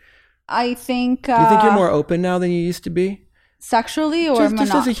person. I think... Do you think you're more open now than you used to be? Sexually or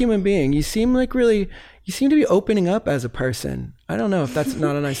just as a human being? You seem to be opening up as a person. I don't know if that's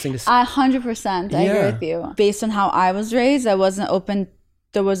not a nice thing to say. 100%. I agree with you. Based on how I was raised, I wasn't open.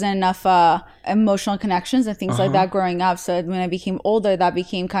 There wasn't enough emotional connections and things like that growing up. So when I became older, that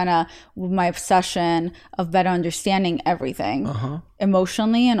became kind of my obsession of better understanding everything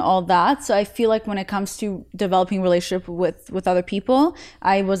emotionally and all that. So I feel like when it comes to developing relationship with other people,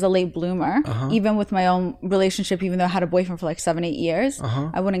 I was a late bloomer. Even with my own relationship, even though I had a boyfriend for like 7-8 years,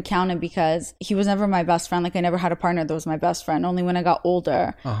 I wouldn't count it because he was never my best friend. Like I never had a partner that was my best friend. Only when I got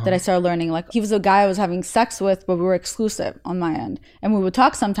older that I started learning, like he was a guy I was having sex with, but we were exclusive on my end. And we would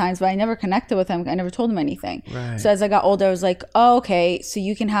talk sometimes, but I never connected with him. I never told him anything. Right. So as I got older, I was like, oh, okay, so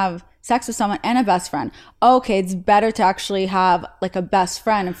you can have sex with someone and a best friend. Oh, okay, it's better to actually have like a best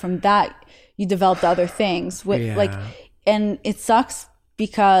friend. And from that, you develop the other things. And it sucks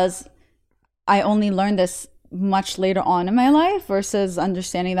because I only learned this much later on in my life versus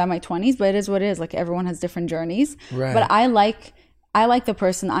understanding that in my 20s, but it is what it is. Like everyone has different journeys. Right. But I like the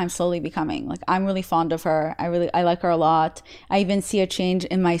person I'm slowly becoming. Like I'm really fond of her. I like her a lot. I even see a change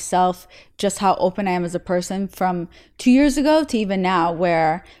in myself, just how open I am as a person from 2 years ago to even now,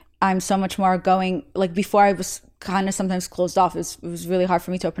 where I'm so much more going, like before I was kind of sometimes closed off. It was really hard for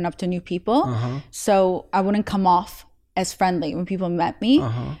me to open up to new people. So I wouldn't come off as friendly when people met me.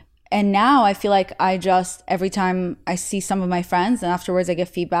 And now I feel like every time I see some of my friends and afterwards I get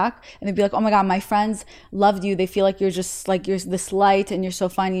feedback and they'd be like, oh my God, my friends loved you. They feel like you're just like, you're this light and you're so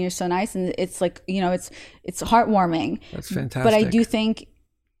funny and you're so nice. And it's like, you know, it's heartwarming. That's fantastic. But I do think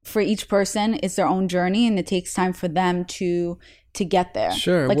for each person, it's their own journey and it takes time for them to get there.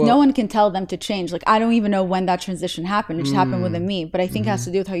 Sure. Like no one can tell them to change. Like I don't even know when that transition happened. It just happened within me. But I think it has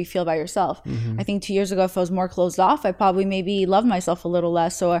to do with how you feel about yourself. I think 2 years ago, if I was more closed off, I probably maybe loved myself a little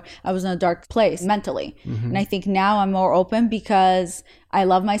less or I was in a dark place mentally. And I think now I'm more open because I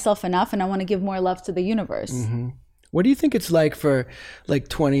love myself enough and I want to give more love to the universe. What do you think it's like for like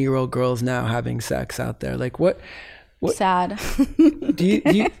 20-year-old girls now having sex out there? Like what Sad. do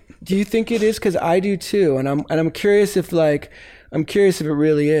you think it is? Because I do too. And I'm curious if it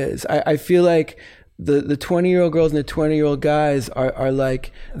really is. I feel like the 20-year-old girls and the 20-year-old guys are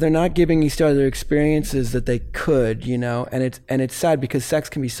like, they're not giving each other experiences that they could, you know, and it's sad because sex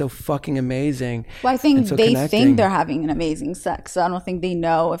can be so fucking amazing. Well, I think they think they're having an amazing sex. So I don't think they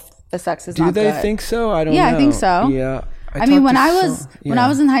know if the sex is not good. Do they think so? I don't know. Yeah, I think so. Yeah. I mean, when I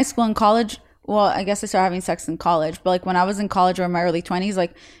was in high school and college, well, I guess I started having sex in college, but like when I was in college or in my early 20s,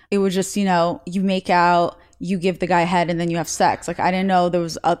 like it was just, you know, you make out, you give the guy head and then you have sex. Like, I didn't know there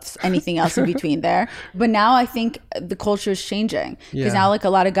was anything else in between there. But now I think the culture is changing, because now like a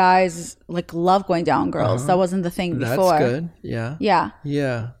lot of guys like love going down on girls. That wasn't the thing before. That's good. Yeah.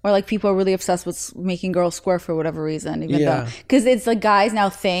 Yeah. Or like people are really obsessed with making girls squirt for whatever reason, even though, because it's like guys now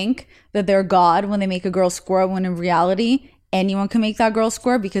think that they're God when they make a girl squirt, when in reality anyone can make that girl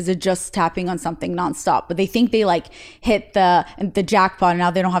squirt, because they're just tapping on something nonstop. But they think they like hit the jackpot, and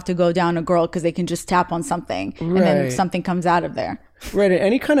now they don't have to go down a girl because they can just tap on something, and then something comes out of there. Right.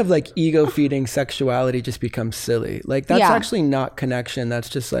 Any kind of like ego feeding sexuality just becomes silly. Like that's actually not connection. That's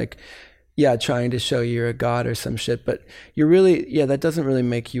just like, trying to show you're a god or some shit. But you're really, that doesn't really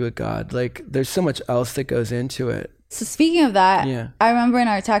make you a god. Like there's so much else that goes into it. So speaking of that, I remember in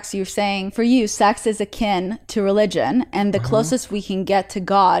our text you were saying, for you, sex is akin to religion, and the closest we can get to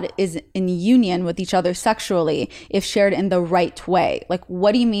God is in union with each other sexually if shared in the right way. Like,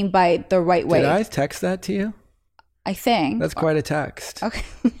 what do you mean by the right way? Did I text that to you? I think. That's quite a text. Okay.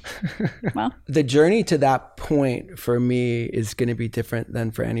 Well, the journey to that point for me is going to be different than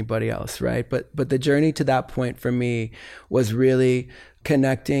for anybody else, right? But the journey to that point for me was really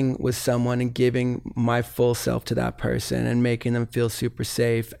connecting with someone and giving my full self to that person and making them feel super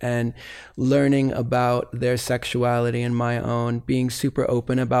safe, and learning about their sexuality and my own, being super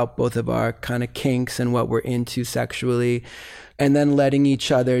open about both of our kind of kinks and what we're into sexually, and then letting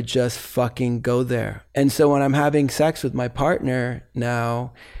each other just fucking go there. And so when I'm having sex with my partner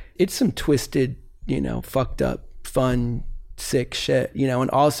now, it's some twisted, fucked up, fun, sick shit, and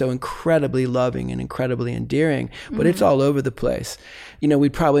also incredibly loving and incredibly endearing, but it's all over the place.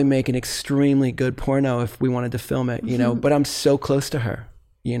 We'd probably make an extremely good porno if we wanted to film it, but I'm so close to her,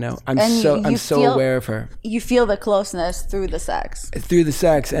 I'm so aware of her. You feel the closeness through the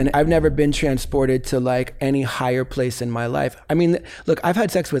sex. And I've never been transported to like any higher place in my life. I mean, look, I've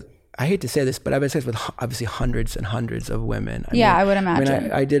had sex with, I hate to say this, but I've had sex with obviously hundreds and hundreds of women. I would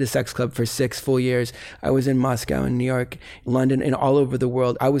imagine. I did a sex club for 6 full years. I was in Moscow and New York, London, and all over the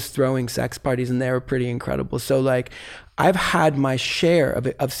world. I was throwing sex parties, and they were pretty incredible. So like, I've had my share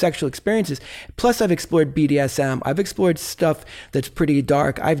of sexual experiences. Plus, I've explored BDSM. I've explored stuff that's pretty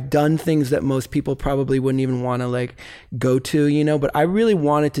dark. I've done things that most people probably wouldn't even want to like go to, but I really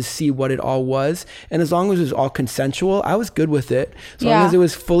wanted to see what it all was. And as long as it was all consensual, I was good with it. As long as it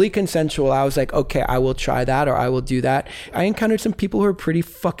was fully consensual, I was like, okay, I will try that, or I will do that. I encountered some people who are pretty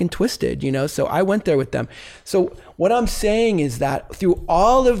fucking twisted, so I went there with them. So what I'm saying is that through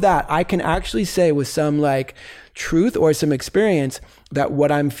all of that, I can actually say with some like truth or some experience that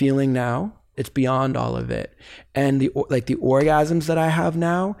what I'm feeling now, it's beyond all of it. And the orgasms that I have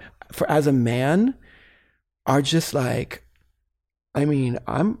now as a man are just like, I mean,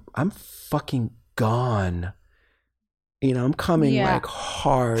 I'm fucking gone. I'm coming like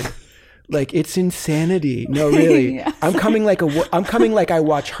hard. Like it's insanity. No, really. Yes. I'm coming like I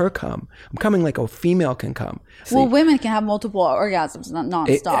watch her come. I'm coming like a female can come. See? Well, women can have multiple orgasms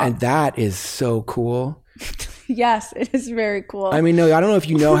nonstop. And that is so cool. Yes, it is very cool. I mean, no, I don't know if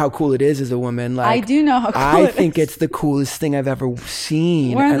you know how cool it is as a woman. Like, I do know how cool I think it's the coolest thing I've ever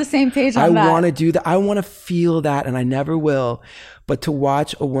seen. We're on the same page on that. I want to do that. I want to feel that, and I never will. But to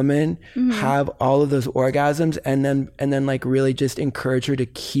watch a woman have all of those orgasms and then like really just encourage her to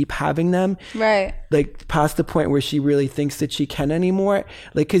keep having them. Right. Like past the point where she really thinks that she can anymore.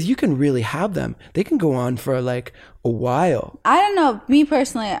 Like, cause you can really have them. They can go on for like a while. I don't know. Me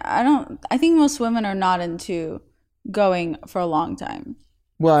personally, I think most women are not into going for a long time.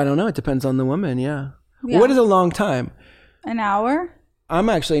 Well, I don't know. It depends on the woman. Yeah. What is a long time? An hour? I'm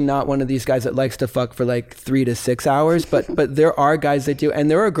actually not one of these guys that likes to fuck for like 3 to 6 hours, but there are guys that do,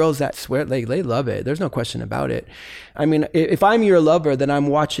 and there are girls that swear they love it. There's no question about it. I mean, if I'm your lover, then I'm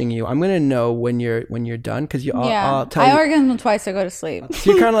watching you. I'm gonna know when you're done, because I'll tell you. I orgasm twice. I go to sleep.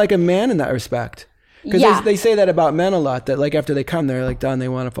 So you're kind of like a man in that respect, because they say that about men a lot. That like after they come, they're like done. They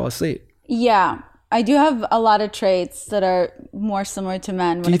want to fall asleep. Yeah, I do have a lot of traits that are more similar to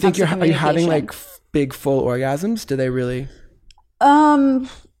men. Do you think are you having like big full orgasms? Do they really?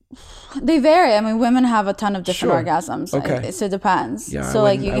 They vary. I mean, women have a ton of different orgasms. Okay. So it depends. Yeah, so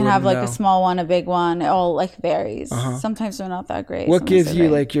like you can have like a small one, a big one. It all like varies. Sometimes they're not that great. What gives you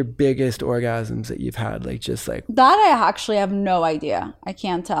like your biggest orgasms that you've had? Like just like that, I actually have no idea. I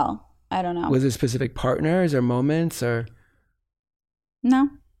can't tell. I don't know. Was it specific partners or moments or? No.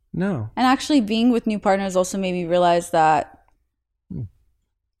 And actually being with new partners also made me realize that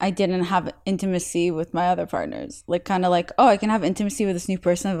I didn't have intimacy with my other partners. Like kind of like, oh, I can have intimacy with this new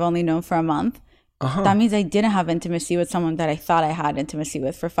person I've only known for a month. That means I didn't have intimacy with someone that I thought I had intimacy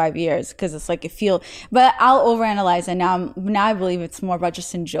with for 5 years, because it's like but I'll overanalyze it now. Now I believe it's more about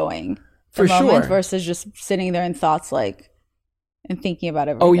just enjoying. the For moment sure. versus just sitting there in thoughts like and thinking about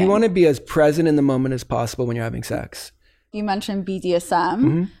everything. Oh, you want to be as present in the moment as possible when you're having sex. You mentioned BDSM,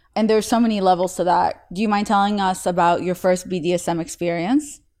 Mm-hmm. and there's so many levels to that. Do you mind telling us about your first BDSM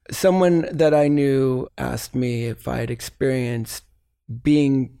experience? Someone that I knew asked me if I had experienced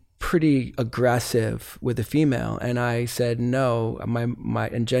being pretty aggressive with a female, and I said no.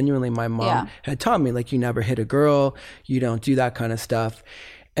 And genuinely, my mom had taught me, like, you never hit a girl, you don't do that kind of stuff.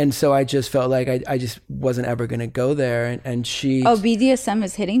 And so I just felt like I just wasn't ever going to go there. And she... Oh, BDSM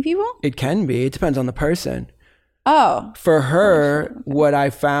is hitting people? It can be. It depends on the person. Oh. For her, what I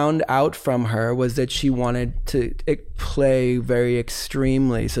found out from her was that she wanted to play very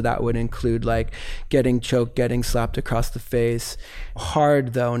extremely. So that would include like getting choked, getting slapped across the face.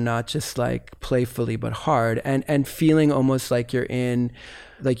 Hard though, not just like playfully, but hard. And feeling almost like you're in,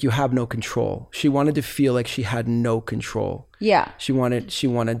 like you have no control. She wanted to feel like she had no control. Yeah. She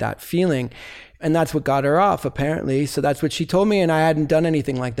wanted that feeling. And that's what got her off, apparently. So that's what she told me, and I hadn't done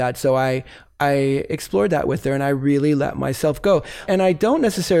anything like that. So I explored that with her, and I really let myself go. And I don't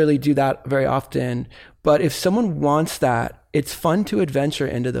necessarily do that very often, but if someone wants that, it's fun to adventure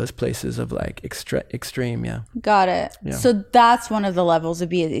into those places of like extreme, yeah. Got it. Yeah. So that's one of the levels of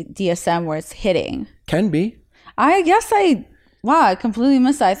BDSM where it's hitting. Can be. I guess I completely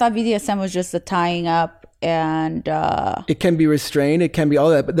missed that. I thought BDSM was just the tying up. And it can be restrained, it can be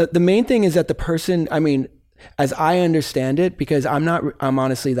all that, but the main thing is that the person, I mean, as I understand it, because I'm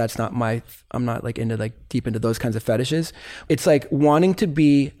honestly, I'm not like into like deep into those kinds of fetishes. It's like wanting to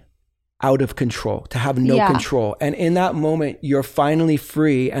be out of control, to have no control. And in that moment, you're finally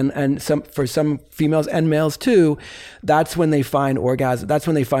free. And for some females and males too, that's when they find orgasm. That's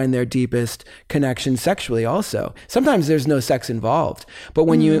when they find their deepest connection sexually also. Sometimes there's no sex involved. But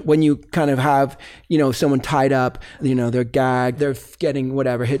when you kind of have, someone tied up, they're gagged, they're getting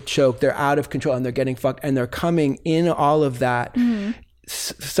whatever, hit, choke, they're out of control and they're getting fucked and they're coming in all of that.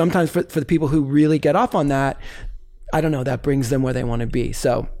 Sometimes for the people who really get off on that, I don't know, that brings them where they want to be.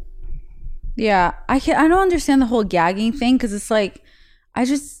 So... Yeah, I don't understand the whole gagging thing because it's like,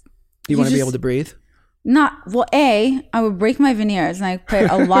 you want to be able to breathe? I would break my veneers and I pay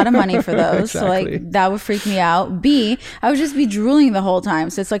a lot of money for those. Exactly. So like that would freak me out. B, I would just be drooling the whole time.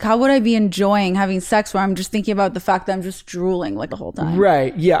 So it's like, how would I be enjoying having sex where I'm just thinking about the fact that I'm just drooling like the whole time?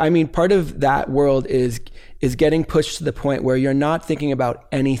 Right. Yeah. I mean, part of that world is getting pushed to the point where you're not thinking about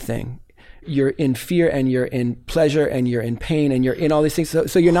anything. You're in fear and you're in pleasure and you're in pain and you're in all these things.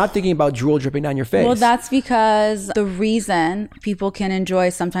 So you're not thinking about drool dripping down your face. Well, that's because the reason people can enjoy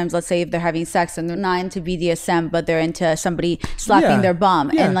sometimes, let's say if they're having sex and they're not into BDSM, but they're into somebody slapping their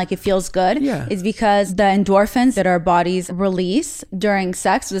bum and like it feels good, is because the endorphins that our bodies release during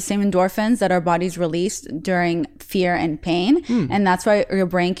sex, the same endorphins that our bodies release during fear and pain. And that's why your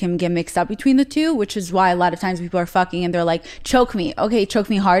brain can get mixed up between the two, which is why a lot of times people are fucking and they're like, choke me. Okay, choke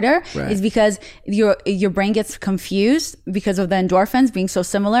me harder. Right. Is because your brain gets confused because of the endorphins being so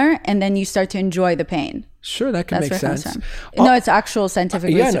similar, and then you start to enjoy the pain. Sure, that can make sense. No, it's actual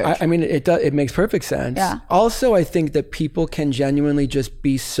scientific research. No, I mean, it makes perfect sense. Yeah. Also, I think that people can genuinely just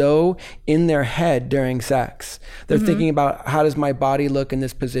be so in their head during sex. They're thinking about, how does my body look in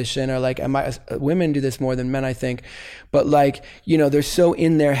this position? Or like, women do this more than men, I think. But like, they're so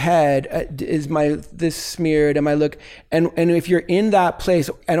in their head. Is this smeared? Am I look? And if you're in that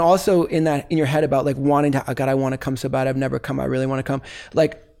place, and also in your head about like wanting to, oh God, I want to come so bad. I've never come. I really want to come.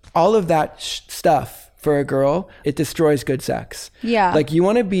 Like all of that stuff. For a girl, it destroys good sex. Yeah. Like you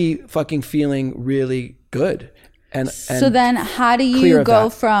want to be fucking feeling really good. And so then how do you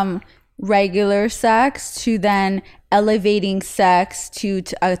go from regular sex to then elevating sex to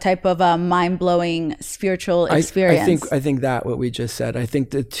a type of a mind-blowing spiritual experience? I think that what we just said. I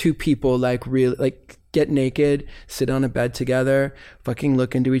think the two people like really like get naked, sit on a bed together, fucking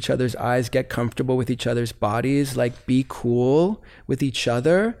look into each other's eyes, get comfortable with each other's bodies, like be cool with each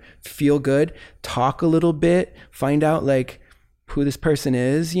other, feel good, talk a little bit, find out like who this person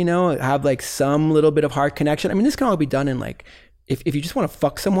is, have like some little bit of heart connection. I mean, this can all be done in like, if you just want to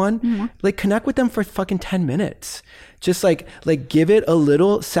fuck someone, like connect with them for fucking 10 minutes. Just like give it a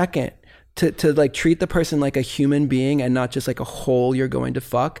little second. To like treat the person like a human being and not just like a hole you're going to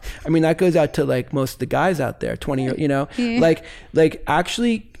fuck. I mean, that goes out to like most of the guys out there, 20, like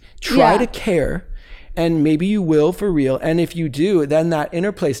actually try to care, and maybe you will for real. And if you do, then that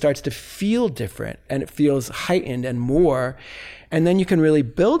interplay starts to feel different and it feels heightened and more. And then you can really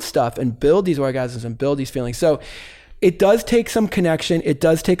build stuff and build these orgasms and build these feelings. So it does take some connection. It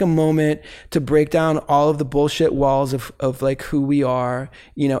does take a moment to break down all of the bullshit walls of like who we are,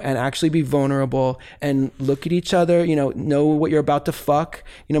 you know, and actually be vulnerable and look at each other, you know what you're about to fuck.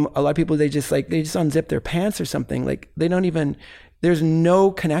 You know, a lot of people, they just unzip their pants or something. Like there's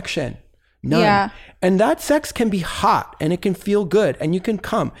no connection. None. Yeah. And that sex can be hot and it can feel good and you can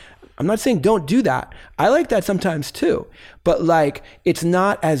come. I'm not saying don't do that. I like that sometimes too. But like, it's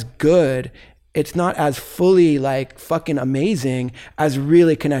not as good. It's not as fully like fucking amazing as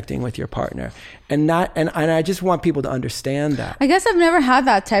really connecting with your partner. And I just want people to understand that. I guess I've never had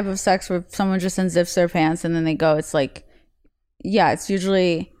that type of sex where someone just unzips their pants and then they go. It's like, yeah, it's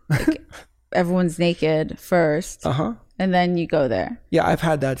usually like everyone's naked first. And then you go there. Yeah, I've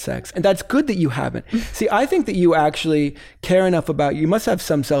had that sex. And that's good that you haven't. See, I think that you actually care enough about, you must have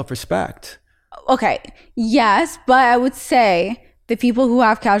some self-respect. Okay. Yes, but I would say the people who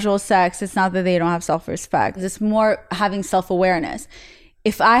have casual sex, it's not that they don't have self-respect. It's more having self-awareness.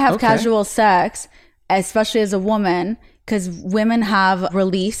 If I have casual sex, especially as a woman, because women have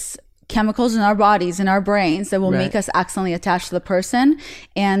release chemicals in our bodies, in our brains, that will make us accidentally attached to the person,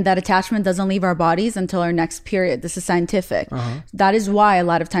 and that attachment doesn't leave our bodies until our next period. This is scientific. That is why a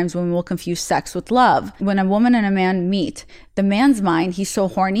lot of times women will confuse sex with love. When a woman and a man meet, the man's mind, he's so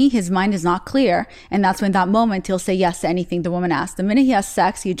horny, his mind is not clear, and that's when that moment he'll say yes to anything the woman asks. The minute he has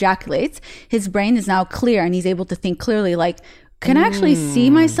sex, he ejaculates, his brain is now clear and he's able to think clearly, like, can I actually see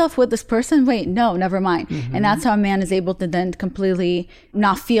myself with this person? Wait, no, never mind. And that's how a man is able to then completely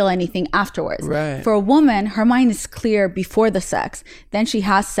not feel anything afterwards. Right. For a woman, her mind is clear before the sex. Then she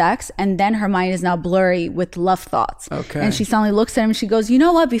has sex, and then her mind is now blurry with love thoughts. And she suddenly looks at him and she goes, you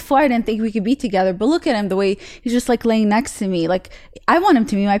know what? Before I didn't think we could be together, but look at him, the way he's just like laying next to me. Like, I want him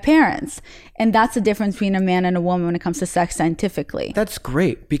to be my parents. And that's the difference between a man and a woman when it comes to sex scientifically. That's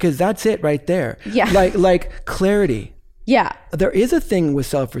great, because that's it right there. Yeah. Like clarity. Yeah. There is a thing with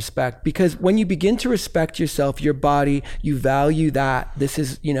self-respect, because when you begin to respect yourself, your body, you value that. This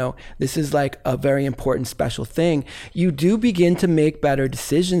is like a very important, special thing. You do begin to make better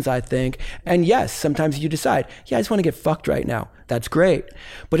decisions, I think. And yes, sometimes you decide, yeah, I just want to get fucked right now. That's great.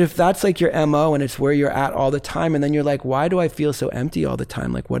 But if that's like your MO and it's where you're at all the time, and then you're like, why do I feel so empty all the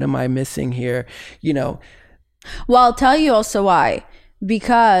time? Like, what am I missing here? You know? Well, I'll tell you also why.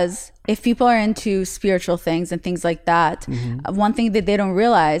 Because if people are into spiritual things and things like that, one thing that they don't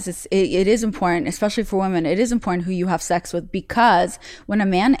realize is it is important, especially for women, it is important who you have sex with, because when a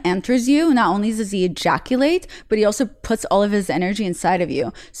man enters you, not only does he ejaculate, but he also puts all of his energy inside of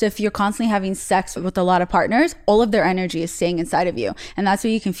you. So if you're constantly having sex with a lot of partners, all of their energy is staying inside of you. And that's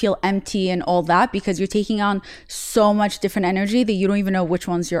why you can feel empty and all that, because you're taking on so much different energy that you don't even know which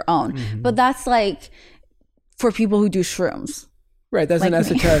one's your own. But that's like for people who do shrooms. Right, that's like an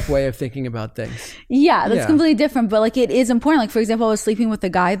esoteric way of thinking about things. Yeah, that's completely different. But like, it is important. Like, for example, I was sleeping with a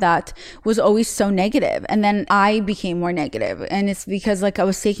guy that was always so negative, and then I became more negative. And it's because like I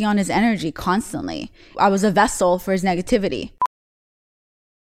was taking on his energy constantly. I was a vessel for his negativity.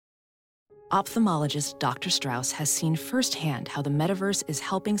 Ophthalmologist Dr. Strauss has seen firsthand how the metaverse is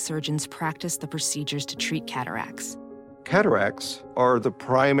helping surgeons practice the procedures to treat cataracts. Cataracts are the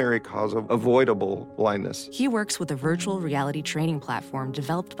primary cause of avoidable blindness. He works with a virtual reality training platform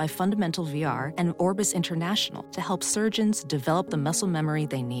developed by Fundamental VR and Orbis International to help surgeons develop the muscle memory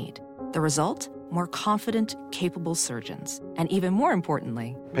they need. The result? More confident, capable surgeons. And even more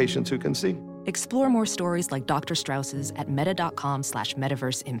importantly, patients who can see. Explore more stories like Dr. Strauss's at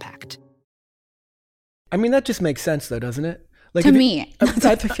meta.com/metaverse impact. I mean, that just makes sense though, doesn't it? Like to me.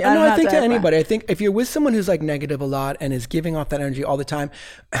 I think to anybody. I think if you're with someone who's like negative a lot and is giving off that energy all the time,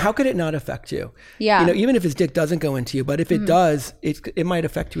 how could it not affect you? Yeah. You know, even if his dick doesn't go into you, but if it does, it might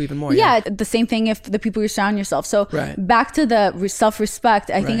affect you even more. Yeah. The same thing if the people you surround yourself. So back to the self-respect,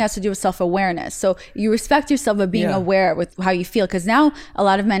 I think it has to do with self-awareness. So you respect yourself by being aware with how you feel. Because now a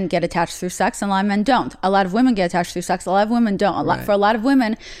lot of men get attached through sex and a lot of men don't. A lot of women get attached through sex. A lot of women don't. For a lot of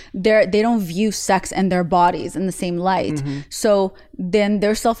women, they don't view sex and their bodies in the same light. So then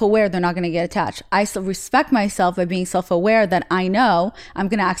they're self-aware, they're not going to get attached. I still respect myself by being self-aware that I know I'm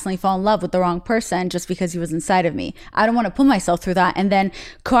going to accidentally fall in love with the wrong person just because he was inside of me. I don't want to put myself through that and then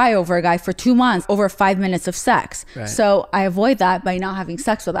cry over a guy for 2 months over 5 minutes of sex. So I avoid that by not having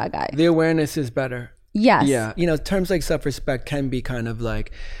sex with that guy. The awareness is better. Yes. Yeah. You know, terms like self-respect can be kind of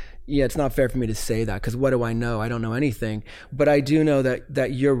like, yeah, it's not fair for me to say that because what do I know? I don't know anything. But I do know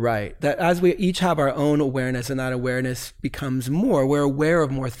that you're right. That as we each have our own awareness and that awareness becomes more, we're aware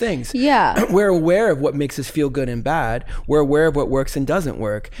of more things. Yeah. We're aware of what makes us feel good and bad. We're aware of what works and doesn't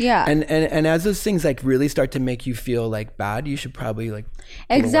work. Yeah. And as those things like really start to make you feel like bad, you should probably like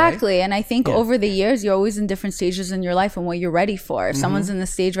exactly. And I think over the years, you're always in different stages in your life and what you're ready for. If someone's in the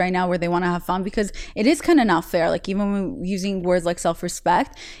stage right now where they want to have fun, because it is kind of not fair. Like even when using words like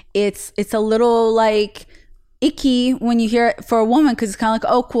self-respect, it's a little like icky when you hear it for a woman, because it's kind of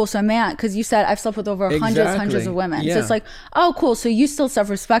like, oh cool, so a man, because you said I've slept with over hundreds of women. So it's like, oh cool, so you still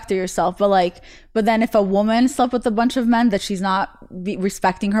self-respect yourself, but then if a woman slept with a bunch of men, that she's not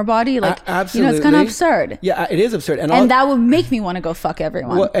respecting her body, like absolutely. it's kind of absurd. Yeah, it is absurd, and that would make me want to go fuck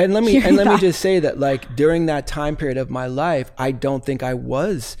everyone. Well, and let me just say that like during that time period of my life, I don't think I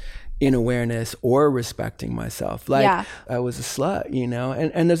was in awareness or respecting myself. Like I was a slut, you know,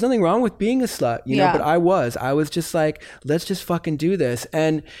 and there's nothing wrong with being a slut, you know, but I was just like, let's just fucking do this.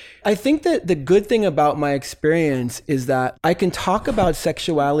 And I think that the good thing about my experience is that I can talk about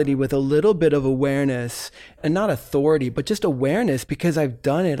sexuality with a little bit of awareness and not authority, but just awareness, because I've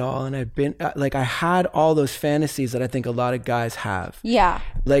done it all. And I've been like, I had all those fantasies that I think a lot of guys have. Yeah.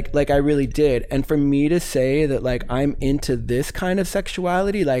 Like I really did. And for me to say that like, I'm into this kind of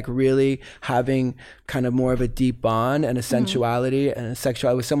sexuality, like really having kind of more of a deep bond and a sensuality and a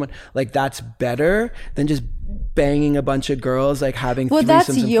sexuality with someone, like that's better than just banging a bunch of girls, like having threesomes and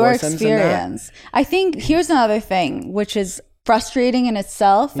foursomes. Well, that's your experience. I think here's another thing, which is frustrating in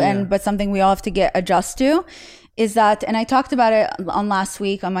itself, but something we all have to get adjust to, is that, and I talked about it on last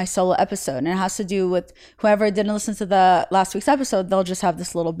week on my solo episode, and it has to do with whoever didn't listen to the last week's episode, they'll just have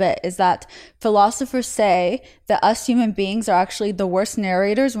this little bit, is that philosophers say that us human beings are actually the worst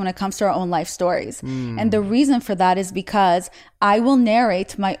narrators when it comes to our own life stories. And the reason for that is because I will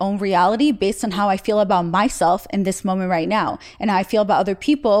narrate my own reality based on how I feel about myself in this moment right now, and how I feel about other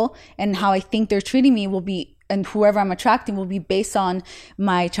people and how I think they're treating me will be, and whoever I'm attracting will be based on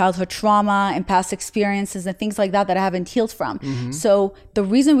my childhood trauma and past experiences and things like that I haven't healed from. So the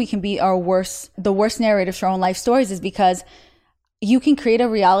reason we can be the worst narrators for our own life stories is because you can create a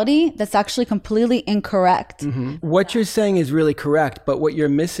reality that's actually completely incorrect. What you're saying is really correct, but what you're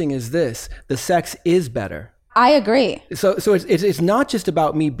missing is this: the sex is better. I agree. So it's not just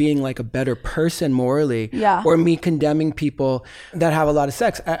about me being like a better person morally, or me condemning people that have a lot of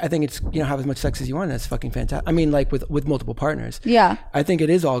sex. I think it's, you know, have as much sex as you want. That's fucking fantastic. I mean, like with multiple partners. Yeah. I think it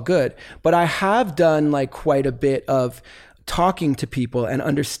is all good. But I have done like quite a bit of talking to people and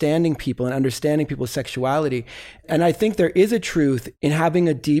understanding people's sexuality. And I think there is a truth in having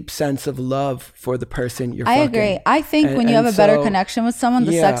a deep sense of love for the person you're fucking. I agree. I think when you have a better connection with someone,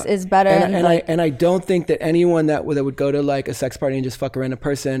 the sex is better. And I don't think that anyone that would go to like a sex party and just fuck a random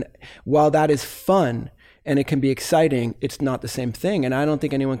person, while that is fun and it can be exciting, it's not the same thing. And I don't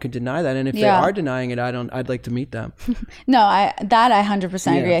think anyone can deny that. And if they are denying it, I'd like to meet them. No, I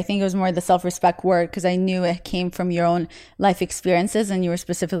 100% agree. I think it was more the self-respect word, because I knew it came from your own life experiences and you were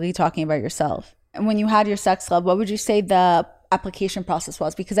specifically talking about yourself. And when you had your sex club, what would you say the application process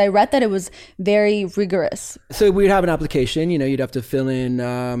was? Because I read that it was very rigorous. So we'd have an application, you know, you'd have to fill in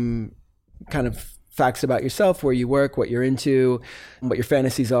kind of facts about yourself, where you work, what you're into, what your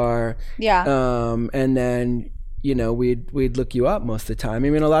fantasies are. Yeah. And then, you know, we'd look you up most of the time. I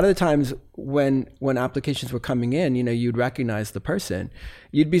mean, a lot of the times when applications were coming in, you know, you'd recognize the person.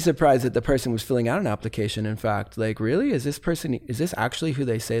 You'd be surprised that the person was filling out an application. In fact, like, really, is this actually who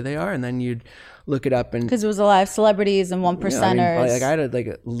they say they are? And then you'd look it up, and because it was a lot of celebrities and 1%ers. You know, I mean, like I had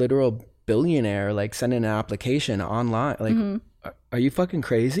a literal billionaire like send in an application online. Like, are you fucking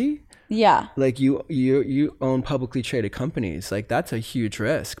crazy? Yeah. Like you own publicly traded companies. Like that's a huge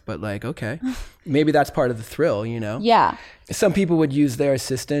risk, but like, okay, maybe that's part of the thrill, you know? Yeah. Some people would use their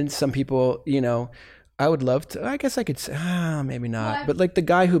assistants. Some people, you know, I would love to, I guess I could say, maybe not. What? But like the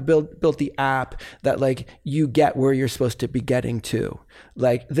guy who built the app that like you get where you're supposed to be getting to.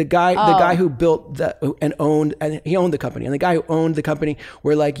 Like the guy who built and he owned the company, and the guy who owned the company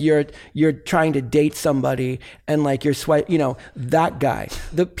where like you're trying to date somebody and like you're you know, that guy.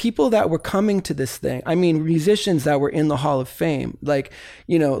 The people that were coming to this thing, I mean, musicians that were in the Hall of Fame, like,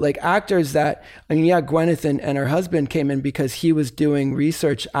 you know, like actors that, I mean, Gwyneth and her husband came in because he was doing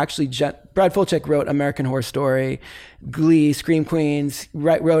research. Actually, Brad Fulchek wrote American Horror Story, Glee, Scream Queens,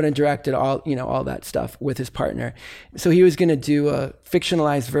 wrote and directed all that stuff with his partner. So he was going to do a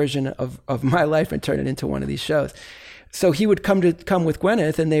fictionalized version of my life and turn it into one of these shows. So he would come with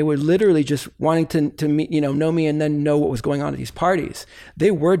Gwyneth, and they were literally just wanting to meet, know me, and then know what was going on at these parties. They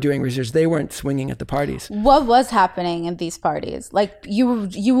were doing research. They weren't swinging at the parties. What was happening at these parties? Like you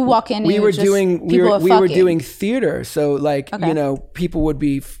would walk in. We were doing theater. So like people would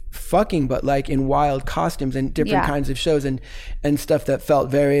be fucking, but like in wild costumes and different kinds of shows and stuff that felt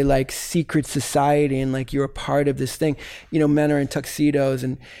very like secret society, and like you're a part of this thing. Men are in tuxedos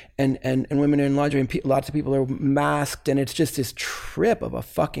and women are in lingerie, and lots of people are masked, and it's just this trip of a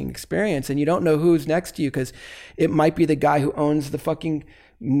fucking experience, and you don't know who's next to you, because it might be the guy who owns the fucking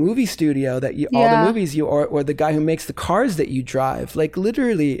movie studio that all the movies or the guy who makes the cars that you drive, like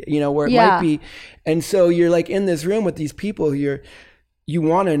literally, where it might be. And so you're like in this room with these people who you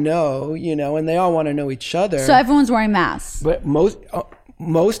want to know, and they all want to know each other. So everyone's wearing masks. But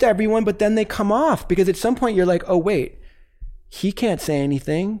most everyone, but then they come off, because at some point you're like, oh wait, he can't say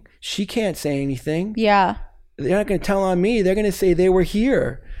anything. She can't say anything. Yeah. They're not going to tell on me. They're going to say they were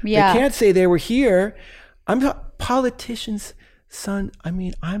here. Yeah. They can't say they were here. Politicians, son,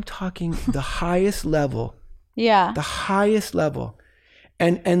 I'm talking the highest level. Yeah. The highest level.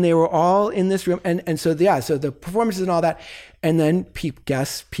 And they were all in this room. And so the performances and all that. And then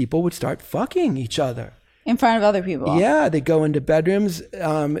people would start fucking each other. In front of other people. Yeah, they go into bedrooms.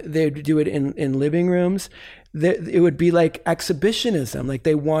 They'd do it in living rooms. It would be like exhibitionism, like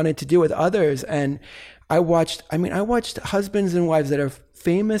they wanted to do with others. And I watched husbands and wives that are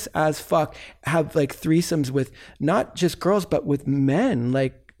famous as fuck have like threesomes with not just girls, but with men.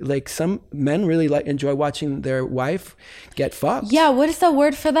 Like some men really enjoy watching their wife get fucked. Yeah, what is the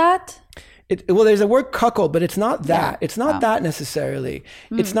word for that? Well, there's a word cuckold, but it's not that. It's not that necessarily.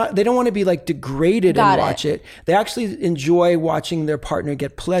 It's not. They don't want to be like degraded and watch it. They actually enjoy watching their partner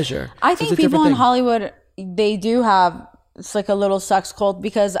get pleasure. I think people in Hollywood, they do have, it's like a little sex cult,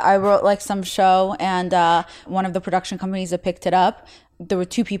 because I wrote like some show, and one of the production companies that picked it up, there were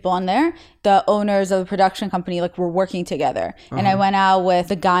two people on there. The owners of the production company like were working together, and I went out with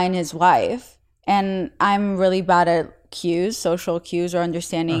the guy and his wife. And I'm really bad at social cues, or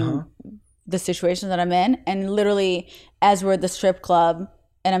understanding the situation that I'm in. And literally, as we're at the strip club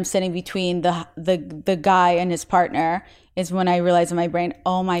and I'm sitting between the guy and his partner, is when I realized in my brain,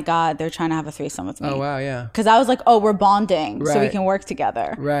 oh my God, they're trying to have a threesome with me. Oh wow, yeah. Because I was like, oh, we're bonding, so we can work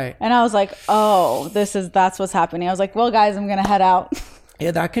together. Right. And I was like, oh, that's what's happening. I was like, well, guys, I'm gonna head out.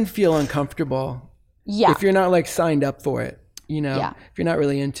 Yeah, that can feel uncomfortable. Yeah. If you're not like signed up for it. If you're not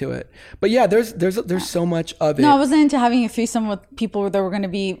really into it. But yeah, there's so much of it. No, I wasn't into having a threesome with people that were going to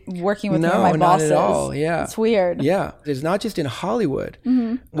be working with me and my bosses. No, not at all. Yeah. It's weird. Yeah. It's not just in Hollywood.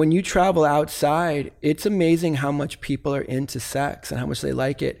 When you travel outside, it's amazing how much people are into sex and how much they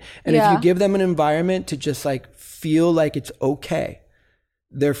like it. And if you give them an environment to just like feel like it's okay,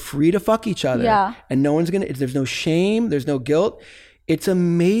 they're free to fuck each other. Yeah. And there's no shame, there's no guilt. It's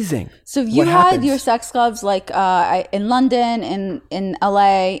amazing. So you had your sex clubs like in London, in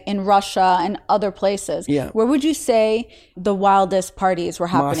LA, in Russia, and other places. Yeah. Where would you say the wildest parties were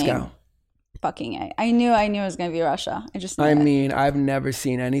happening? Moscow. Fucking A. I knew it was going to be Russia. I've never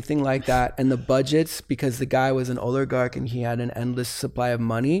seen anything like that. And the budgets, because the guy was an oligarch and he had an endless supply of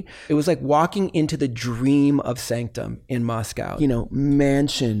money. It was like walking into the dream of sanctum in Moscow.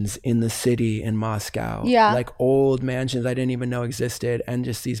 Mansions in the city in Moscow. Yeah. Like old mansions I didn't even know existed. And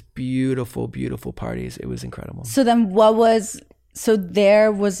just these beautiful, beautiful parties. It was incredible. So then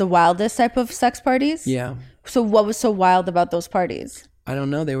there was the wildest type of sex parties? Yeah. So what was so wild about those parties? I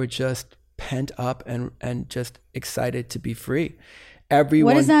don't know. They were just pent up and just excited to be free.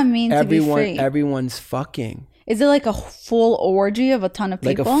 Everyone. What does that mean to be free? Everyone's fucking. Is it like a full orgy of a ton of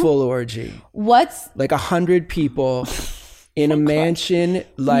people? Like a full orgy. What's like 100 people in a mansion?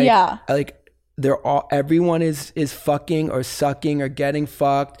 Like they're all. Everyone is fucking or sucking or getting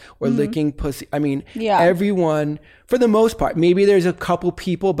fucked or licking pussy. I mean, everyone for the most part. Maybe there's a couple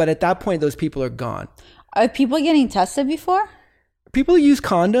people, but at that point, those people are gone. Are people getting tested before? People use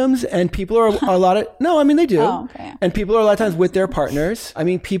condoms, and people are they do. Oh, okay. And people are a lot of times with their partners. I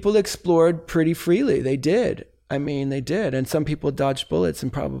mean, people explored pretty freely. They did. And some people dodged bullets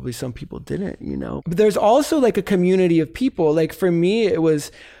and probably some people didn't, But there's also like a community of people. Like for me, it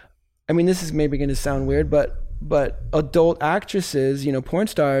was, this is maybe going to sound weird, but adult actresses, porn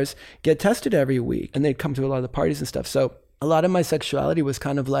stars get tested every week, and they'd come to a lot of the parties and stuff. So a lot of my sexuality was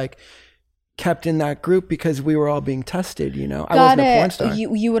kind of like kept in that group because we were all being tested, I wasn't a porn star.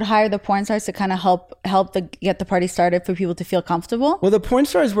 You would hire the porn stars to kind of help get the party started for people to feel comfortable? Well, the porn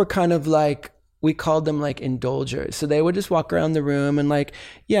stars were kind of like we called them like indulgers. So they would just walk around the room and like,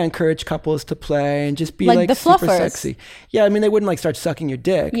 yeah, encourage couples to play and just be like the super fluffers. sexy. Yeah, I mean, they wouldn't like start sucking your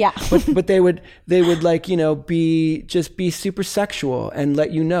dick. Yeah. but they would like, you know, be super sexual and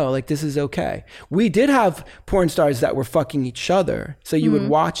let you know like this is okay. We did have porn stars that were fucking each other. So you would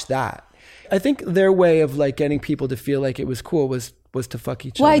watch that. I think their way of like getting people to feel like it was cool was to fuck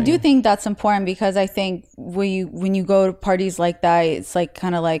each other. Well, I do think that's important because I think when you go to parties like that, it's like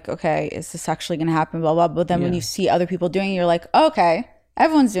kind of like, okay, is this actually going to happen? Blah, blah. But then when you see other people doing it, you're like, oh, okay,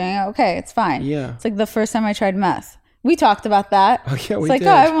 everyone's doing it. Okay, it's fine. Yeah. It's like the first time I tried meth. We talked about that. Oh, yeah, it's we like, did.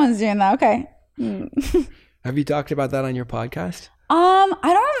 oh, everyone's doing that. Okay. Have you talked about that on your podcast?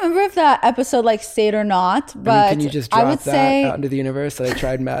 I don't remember if that episode like stayed or not, but I mean, can you just drop would that say, out into the universe that I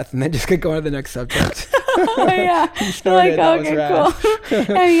tried meth and then just get going to the next subject? oh yeah, started, like that was okay, rad.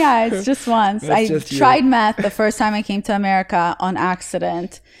 cool. And yeah, it's just once. That's I just you. tried meth the first time I came to America on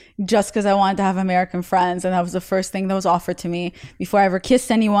accident, just because I wanted to have American friends, and that was the first thing that was offered to me before I ever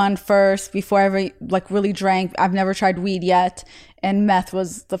kissed anyone. Before I ever like really drank. I've never tried weed yet. And meth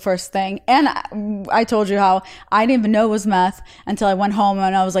was the first thing. And I told you how I didn't even know it was meth until I went home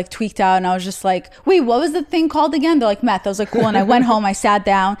and I was like tweaked out. And I was just like, wait, what was the thing called again? They're like, meth. I was like, cool. And I went home, I sat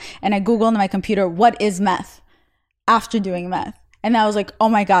down and I Googled on my computer, what is meth after doing meth? And I was like, oh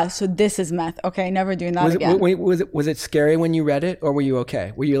my God, so this is meth. Okay, never doing that again. Was it scary when you read it or were you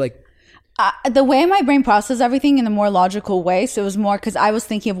okay? Were you like... the way my brain processed everything in a more logical way, so it was more because I was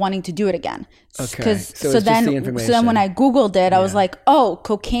thinking of wanting to do it again. Okay, So then when I Googled it, I was like, oh,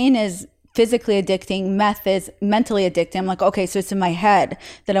 cocaine is physically addicting, meth is mentally addicting. I'm like, okay, so it's in my head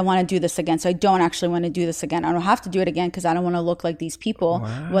that I want to do this again. So I don't actually want to do this again. I don't have to do it again because I don't want to look like these people,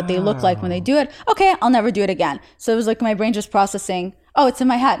 what they look like when they do it. Okay, I'll never do it again. So it was like my brain just processing, oh, it's in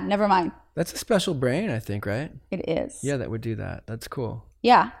my head, never mind. That's a special brain, I think, right? It is. Yeah, that would do that. That's cool.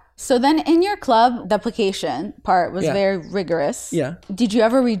 Yeah. So then in your club, the application part was very rigorous. Yeah. Did you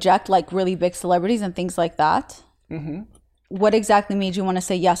ever reject like really big celebrities and things like that? Mm-hmm. What exactly made you want to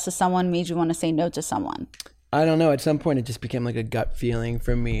say yes to someone, made you want to say no to someone? I don't know. At some point, it just became like a gut feeling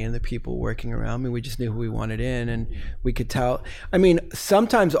for me and the people working around me. We just knew who we wanted in and we could tell. I mean,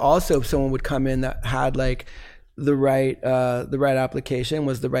 sometimes also someone would come in that had like the right application,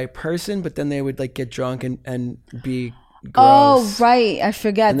 was the right person, but then they would like get drunk and be gross. Oh, right. I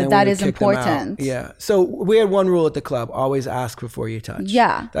forget that is kick them out. important. Yeah. So we had one rule at the club, always ask before you touch.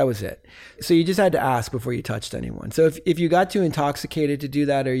 Yeah. That was it. So you just had to ask before you touched anyone. So if you got too intoxicated to do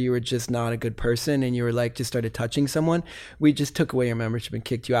that, or you were just not a good person and you were like, just started touching someone, we just took away your membership and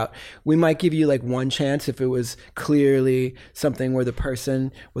kicked you out. We might give you like one chance if it was clearly something where the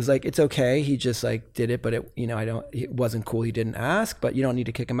person was like, it's okay, he just like did it, but it wasn't cool, he didn't ask, but you don't need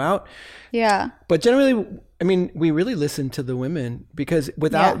to kick him out. Yeah. But generally, I mean, we really listened to the women because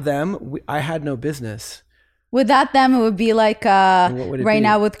without them, I had no business. Without them, it would be like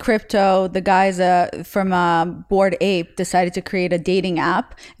now with crypto, the guys from Bored Ape decided to create a dating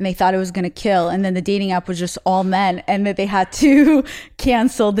app and they thought it was going to kill. And then the dating app was just all men and that they had to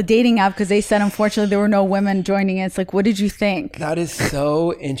cancel the dating app because they said, unfortunately, there were no women joining it. It's like, what did you think? That is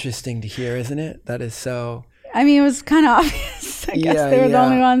so interesting to hear, isn't it? That is so... I mean, it was kind of obvious. I guess they were the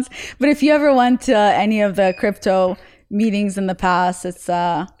only ones. But if you ever went to any of the crypto meetings in the past, it's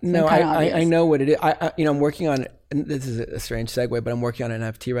no. I know what it is. I'm working on. And this is a strange segue, but I'm working on an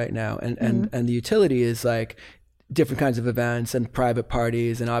NFT right now, and the utility is like different kinds of events and private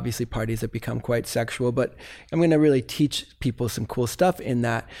parties, and obviously parties that become quite sexual. But I'm going to really teach people some cool stuff in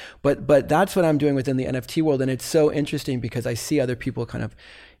that. But that's what I'm doing within the NFT world, and it's so interesting because I see other people kind of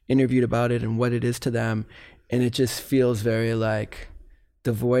interviewed about it and what it is to them. And it just feels very like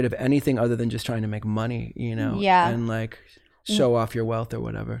devoid of anything other than just trying to make money, Yeah. And like show off your wealth or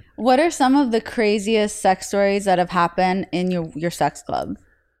whatever. What are some of the craziest sex stories that have happened in your sex club?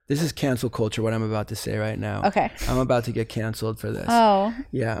 This is cancel culture, what I'm about to say right now. Okay. I'm about to get canceled for this. Oh.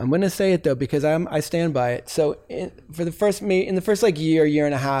 Yeah, I'm going to say it though because I stand by it. So in the first like year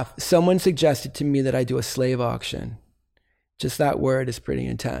and a half, someone suggested to me that I do a slave auction. Just that word is pretty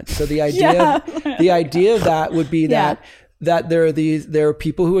intense. So the idea, the idea of that would be that there are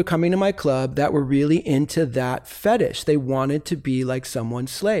people who are coming to my club that were really into that fetish. They wanted to be like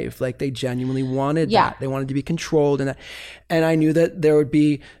someone's slave. Like they genuinely wanted that. They wanted to be controlled and I knew that there would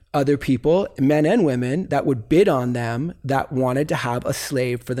be other people, men and women, that would bid on them that wanted to have a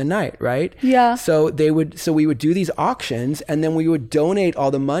slave for the night, right? Yeah. So we would do these auctions and then we would donate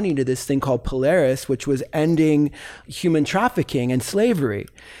all the money to this thing called Polaris, which was ending human trafficking and slavery.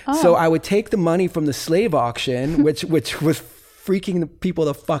 Oh. So I would take the money from the slave auction, which was freaking the people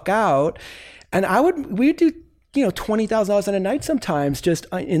the fuck out. And we would do $20,000 in a night sometimes just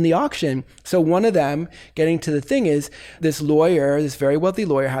in the auction. So one of them, getting to the thing, is this lawyer, this very wealthy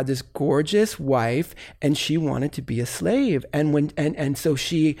lawyer, had this gorgeous wife, and she wanted to be a slave. And so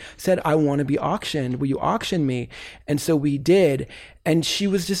she said, I want to be auctioned. Will you auction me? And so we did. And she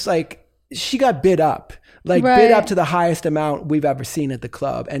was just like, she got bid up. Bid up to the highest amount we've ever seen at the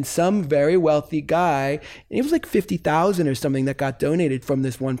club. And some very wealthy guy, it was like $50,000 or something that got donated from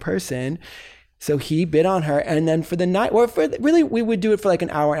this one person. So he bid on her, and then for the night, we would do it for like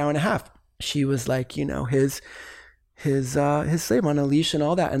an hour and a half. She was like, his slave on a leash and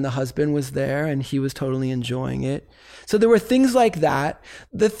all that, and the husband was there, and he was totally enjoying it. So there were things like that.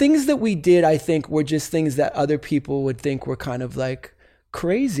 The things that we did, I think, were just things that other people would think were kind of like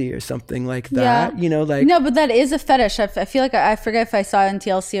crazy or something like that. No, but that is a fetish. I feel like I forget if I saw it in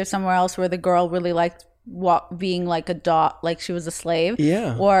TLC or somewhere else where the girl really liked being like a dog, like she was a slave,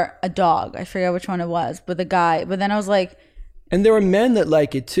 or a dog. I forget which one it was, but then I was like, and there were men that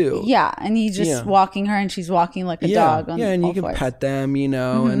like it too. Yeah, and he's just walking her, and she's walking like a dog. And you can pet them,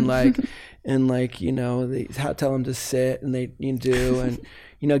 and like, they tell them to sit, and they do,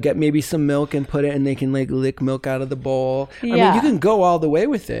 and get maybe some milk and put it, and they can like lick milk out of the bowl. I mean, you can go all the way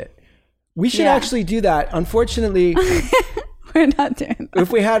with it. We should actually do that. Unfortunately. We're not doing that.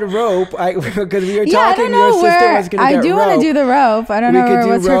 If we had a rope, because we were talking, your sister was going to get rope. I do want to do the rope. I don't know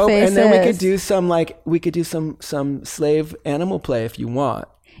what's her face and then we could do some slave animal play if you want.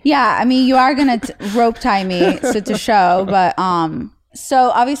 Yeah, I mean, you are going to rope tie me to show, but so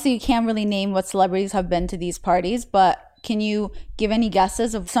obviously you can't really name what celebrities have been to these parties, but can you give any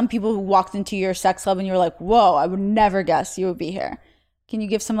guesses of some people who walked into your sex club and you were like, whoa, I would never guess you would be here? Can you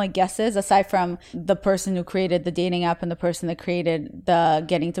give some like guesses aside from the person who created the dating app and the person that created the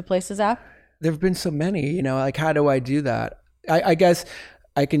getting to places app? There have been so many, like how do I do that? I guess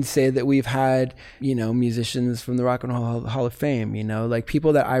I can say that we've had, musicians from the Rock and Roll Hall of Fame, like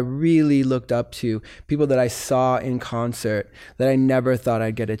people that I really looked up to, people that I saw in concert that I never thought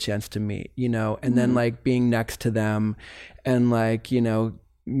I'd get a chance to meet, and then like being next to them and like,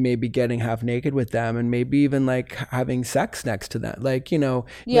 maybe getting half naked with them and maybe even like having sex next to them. Like,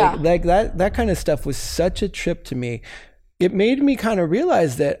 like that kind of stuff was such a trip to me. It made me kind of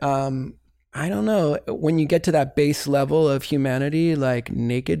realize that, I don't know, when you get to that base level of humanity, like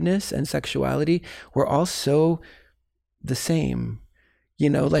nakedness and sexuality, we're all so the same.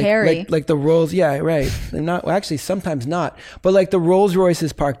 Like the Rolls, right. They're not, well, actually sometimes not, but like the Rolls Royce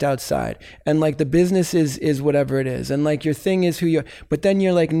is parked outside and like the business is whatever it is. And like your thing is who you're, but then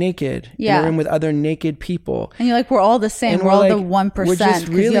you're like naked. Yeah. You're in with other naked people. And you're like, we're all the same. We're all like, the 1% because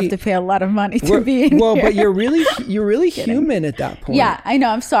you have to pay a lot of money to be in here. But you're really human at that point. Yeah, I know.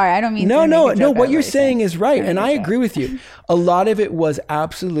 I'm sorry. I don't mean No, what you're saying is right. And I agree with you. A lot of it was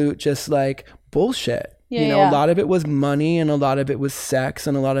absolute just like bullshit. A lot of it was money and a lot of it was sex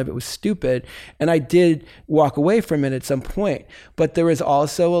and a lot of it was stupid. And I did walk away from it at some point. But there was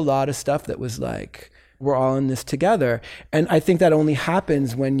also a lot of stuff that was like, we're all in this together. And I think that only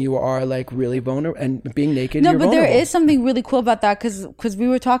happens when you are like really vulnerable and being naked. No, but vulnerable. There is something really cool about that because we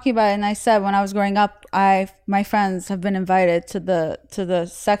were talking about it and I said when I was growing up, my friends have been invited to the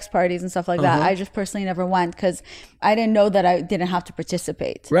sex parties and stuff like that. I just personally never went because I didn't know that I didn't have to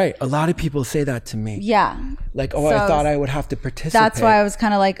participate. Right. A lot of people say that to me. Yeah. Like, I thought I would have to participate. That's why I was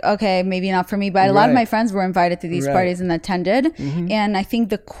kind of like, okay, maybe not for me. But a lot of my friends were invited to these parties and attended. Mm-hmm. And I think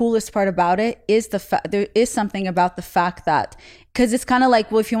the coolest part about it is there is something about the fact that, because it's kind of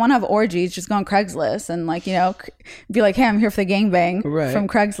like, well, if you want to have orgies, just go on Craigslist and like, be like, hey, I'm here for the gangbang from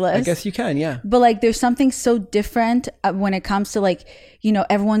Craigslist. I guess you can, yeah. But like, there's something so different when it comes to like,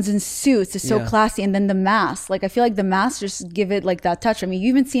 everyone's in suits. It's so classy. And then the masks, like, I feel like the masks just give it like that touch. I mean, you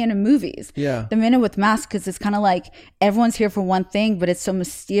even see it in movies. Yeah. The minute with masks, because it's kind of like everyone's here for one thing, but it's so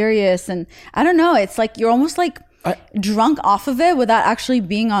mysterious. And I don't know. It's like, you're almost like drunk off of it without actually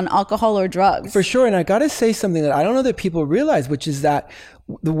being on alcohol or drugs. For sure. And I got to say something that I don't know that people realize, which is that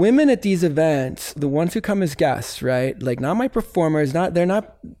the women at these events, the ones who come as guests, right? Like not my performers,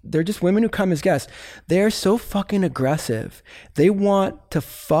 they're just women who come as guests. They're so fucking aggressive. They want to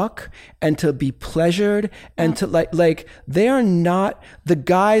fuck and to be pleasured and to like they are not, the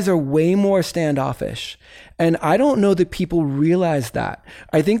guys are way more standoffish. And I don't know that people realize that.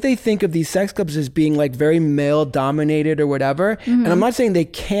 I think they think of these sex clubs as being like very male dominated or whatever. Mm-hmm. And I'm not saying they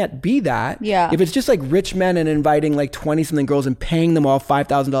can't be that. Yeah. If it's just like rich men and inviting like 20 something girls and paying them all $5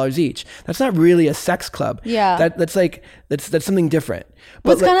 $5,000 each. That's not really a sex club. Yeah. That's something different.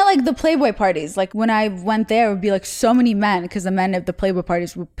 But it's like, kind of like the Playboy parties. Like when I went there, it would be like so many men, because the men at the Playboy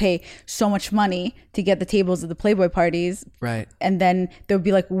parties would pay so much money to get the tables at the Playboy parties. right. And then there would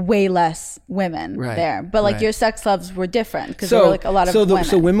be like way less women there. But like your sex clubs were different, because there were like a lot of women.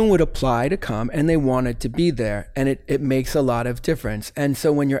 So women would apply to come, and they wanted to be there, and it makes a lot of difference. And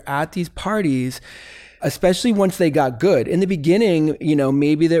so when you're at these parties, especially once they got good, in the beginning, you know,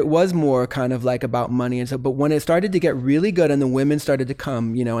 maybe there was more kind of like about money and stuff, but when it started to get really good and the women started to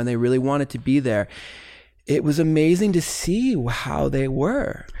come, you know, and they really wanted to be there, it was amazing to see how they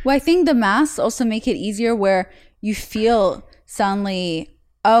were. Well, I think the masks also make it easier, where you feel suddenly,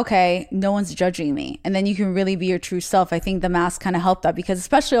 okay, no one's judging me, and then you can really be your true self. I think the mask kind of helped that, because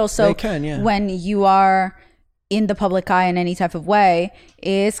especially also when you are in the public eye in any type of way,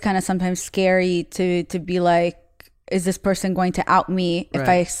 it's kind of sometimes scary to be like, is this person going to out me if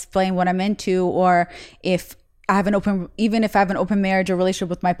I explain what I'm into, or if I have even if I have an open marriage or relationship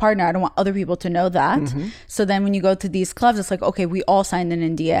with my partner, I don't want other people to know that. Mm-hmm. So then when you go to these clubs, it's like, okay, we all signed an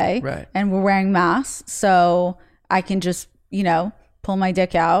NDA and we're wearing masks, so I can just, you know, pull my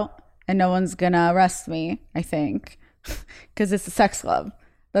dick out and no one's gonna arrest me, I think, because it's a sex club.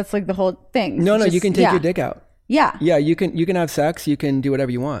 That's like the whole thing. No, you can take your dick out. Yeah. Yeah, you can have sex, you can do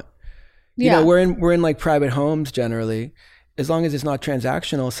whatever you want. You know, we're in like private homes generally. As long as it's not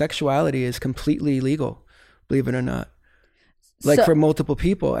transactional, sexuality is completely legal, believe it or not. Like for multiple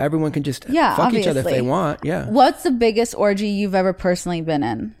people, everyone can just fuck each other if they want. Yeah. What's the biggest orgy you've ever personally been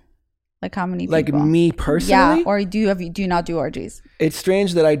in? Like how many people? Like me personally? Yeah, or do you not do orgies? It's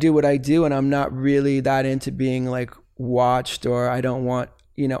strange that I do what I do, and I'm not really that into being like watched, or I don't want,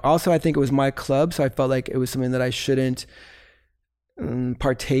 you know, also I think it was my club, so I felt like it was something that I shouldn't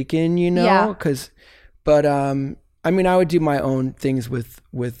partake in, you know, but I mean, I would do my own things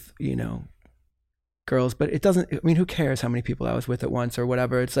with, you know, girls, but it doesn't, I mean, who cares how many people I was with at once or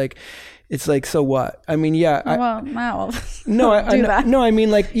whatever? It's like, so what? I mean, yeah. I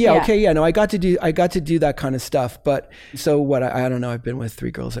mean, like, I got to do that kind of stuff, but so what? I don't know. I've been with 3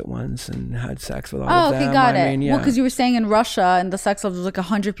 girls at once and had sex with all of them. Okay, got it. Well, because you were saying in Russia and the sex club was like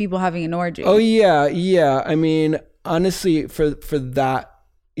 100 people having an orgy. Oh yeah. I mean, honestly, for that,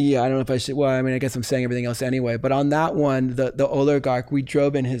 yeah, I don't know if I should. Well, I mean, I guess I'm saying everything else anyway. But on that one, the oligarch, we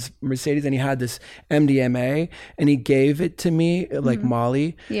drove in his Mercedes, and he had this MDMA, and he gave it to me like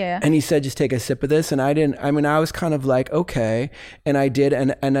Molly. Yeah. And he said, "Just take a sip of this." And I didn't. I mean, I was kind of like, okay, and I did.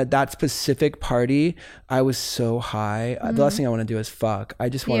 And at that specific party, I was so high. The last thing I want to do is fuck. I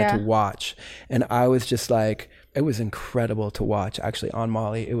just wanted to watch, and I was just like, it was incredible to watch. Actually, on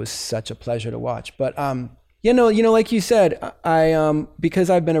Molly, it was such a pleasure to watch. But you know, like you said, I because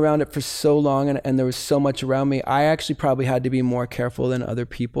I've been around it for so long, and there was so much around me, I actually probably had to be more careful than other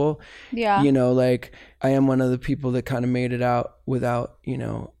people. Yeah. You know, like I am one of the people that kind of made it out without, you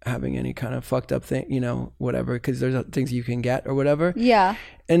know, having any kind of fucked up thing, you know, whatever, because there's things you can get or whatever. Yeah.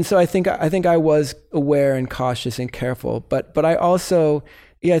 And so I think I was aware and cautious and careful, but I also,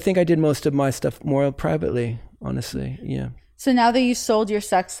 I think I did most of my stuff more privately, honestly. Yeah. So now that you sold your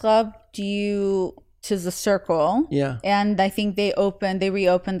sex club, to the Circle. Yeah. And I think they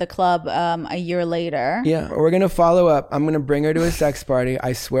reopened the club a year later. Yeah. We're going to follow up. I'm going to bring her to a sex party.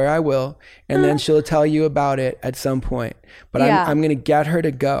 I swear I will. And then she'll tell you about it at some point. But I'm going to get her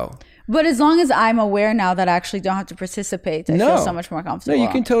to go. But as long as I'm aware now that I actually don't have to participate, I feel so much more comfortable. No, you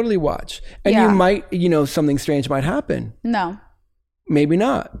can totally watch. And you might, you know, something strange might happen. No. Maybe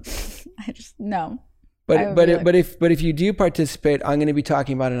not. No. But if you do participate, I'm going to be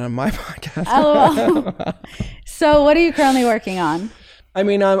talking about it on my podcast. LOL. So what are you currently working on? I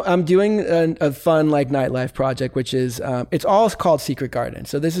mean, I'm doing a fun like nightlife project, which is it's all called Secret Garden.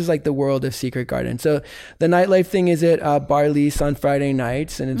 So this is like the world of Secret Garden. So the nightlife thing is at Bar Lise on Friday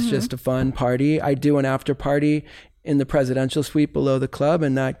nights, and it's just a fun party. I do an after party in the presidential suite below the club,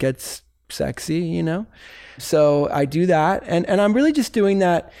 and that gets sexy, you know. So I do that, and I'm really just doing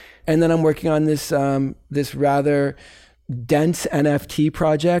that. And then I'm working on this this rather dense NFT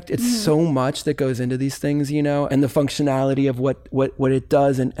project. It's so much that goes into these things, you know, and the functionality of what it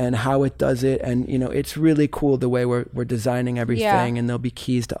does and how it does it. And, you know, it's really cool the way we're designing everything, and there'll be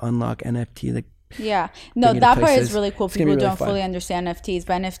keys to unlock NFT. That part is really cool. People don't fully understand NFTs,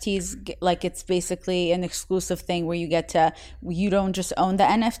 but NFTs, like, it's basically an exclusive thing where you don't just own the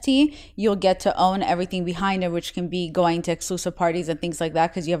NFT, you'll get to own everything behind it, which can be going to exclusive parties and things like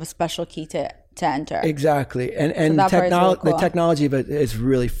that, because you have a special key to to enter. Exactly. And that part is really cool. the technology of it is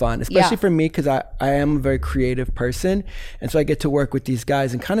really fun, especially for me, because I am a very creative person. And so I get to work with these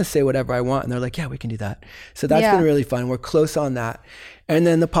guys and kind of say whatever I want. And they're like, yeah, we can do that. So that's been really fun. We're close on that. And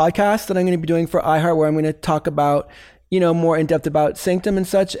then the podcast that I'm going to be doing for iHeart, where I'm going to talk about, you know, more in depth about Sanctum and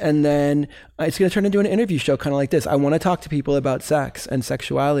such. And then it's going to turn into an interview show kind of like this. I want to talk to people about sex and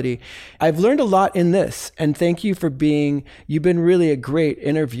sexuality. I've learned a lot in this. And thank you for you've been really a great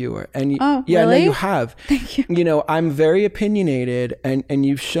interviewer. And really? No, you have. Thank you. You know, I'm very opinionated and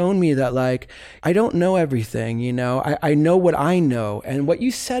you've shown me that like, I don't know everything, you know, I know what I know. And what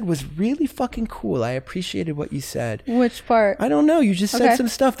you said was really fucking cool. I appreciated what you said. Which part? I don't know. You just said some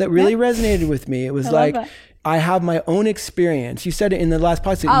stuff that really resonated with me. It was like, I have my own experience. You said it in the last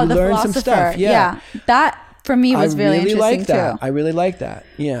podcast. You learned some stuff. Yeah. That for me was really interesting too. I really like that.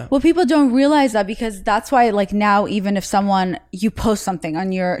 Yeah. Well, people don't realize that, because that's why, like, now, even if you post something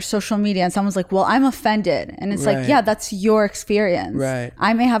on your social media and someone's like, well, I'm offended. And it's like, yeah, that's your experience. Right.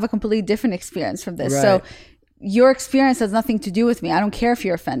 I may have a completely different experience from this. Right. So your experience has nothing to do with me. I don't care if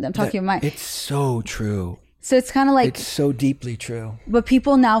you're offended. I'm talking about It's so true. So it's kind of like, it's so deeply true. But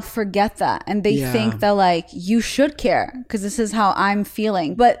people now forget that, and they think that like, you should care because this is how I'm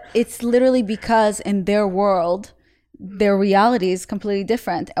feeling. But it's literally because in their world, their reality is completely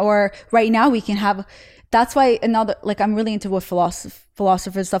different. Or right now we can have, that's why another, like, I'm really into what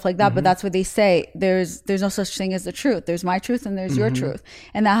philosophers, stuff like that, but that's what they say. There's no such thing as the truth. There's my truth and there's your truth.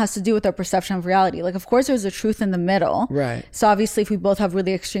 And that has to do with our perception of reality. Like, of course, there's a truth in the middle. Right. So obviously, if we both have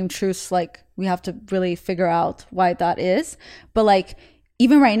really extreme truths, like, we have to really figure out why that is. But like,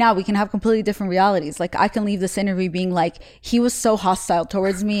 even right now, we can have completely different realities. Like, I can leave this interview being like, he was so hostile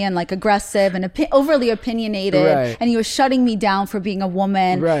towards me and like aggressive and overly opinionated. Right. And he was shutting me down for being a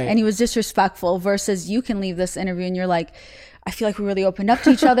woman. Right. And he was disrespectful, versus you can leave this interview and you're like, I feel like we really opened up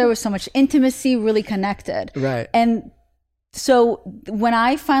to each other with so much intimacy, really connected. Right. And so when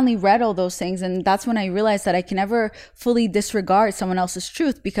I finally read all those things, and that's when I realized that I can never fully disregard someone else's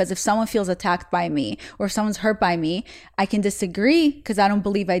truth, because if someone feels attacked by me or if someone's hurt by me, I can disagree because I don't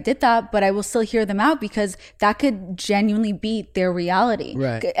believe I did that, but I will still hear them out because that could genuinely be their reality.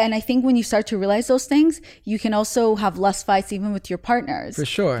 Right. And I think when you start to realize those things, you can also have less fights even with your partners. For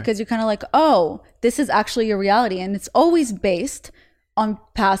sure. Because you're kind of like, oh, this is actually your reality. And it's always based on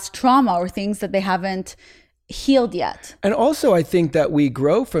past trauma or things that they haven't healed yet. And also, I think that we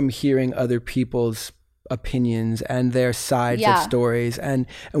grow from hearing other people's opinions and their sides of stories and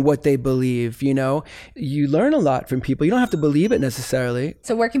what they believe. You know, you learn a lot from people. You don't have to believe it necessarily.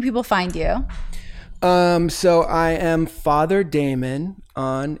 So where can people find you? So I am Father Damon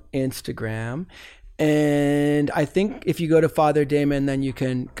on Instagram. And I think if you go to Father Damon, then you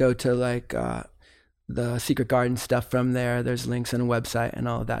can go to like the Secret Garden stuff from there. There's links and a website and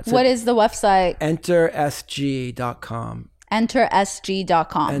all of that. So what is the website? EnterSG.com.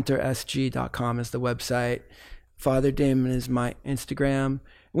 EnterSG.com. EnterSG.com is the website. Father Damon is my Instagram.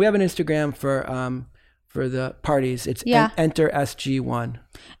 We have an Instagram for the parties. It's EnterSG1.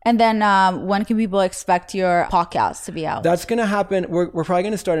 And then when can people expect your podcast to be out? That's going to happen. We're probably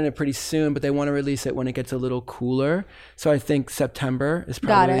going to start in it pretty soon, but they want to release it when it gets a little cooler. So I think September is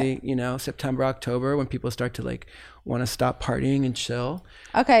probably, September, October, when people start to like want to stop partying and chill.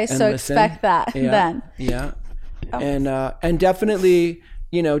 Okay, so listen. Expect that then. Yeah. And definitely,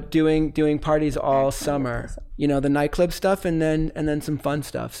 doing parties all summer, the nightclub stuff and then some fun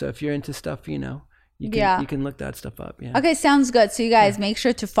stuff. So if you're into stuff, you can look that stuff up. Yeah. Okay, sounds good. So you guys make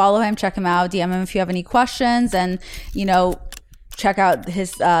sure to follow him, check him out, DM him if you have any questions, and check out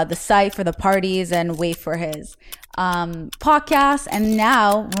his the site for the parties and wait for his podcast. And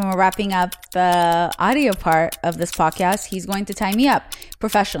now when we're wrapping up the audio part of this podcast, he's going to tie me up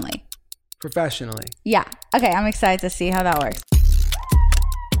professionally. Professionally. Yeah. Okay, I'm excited to see how that works.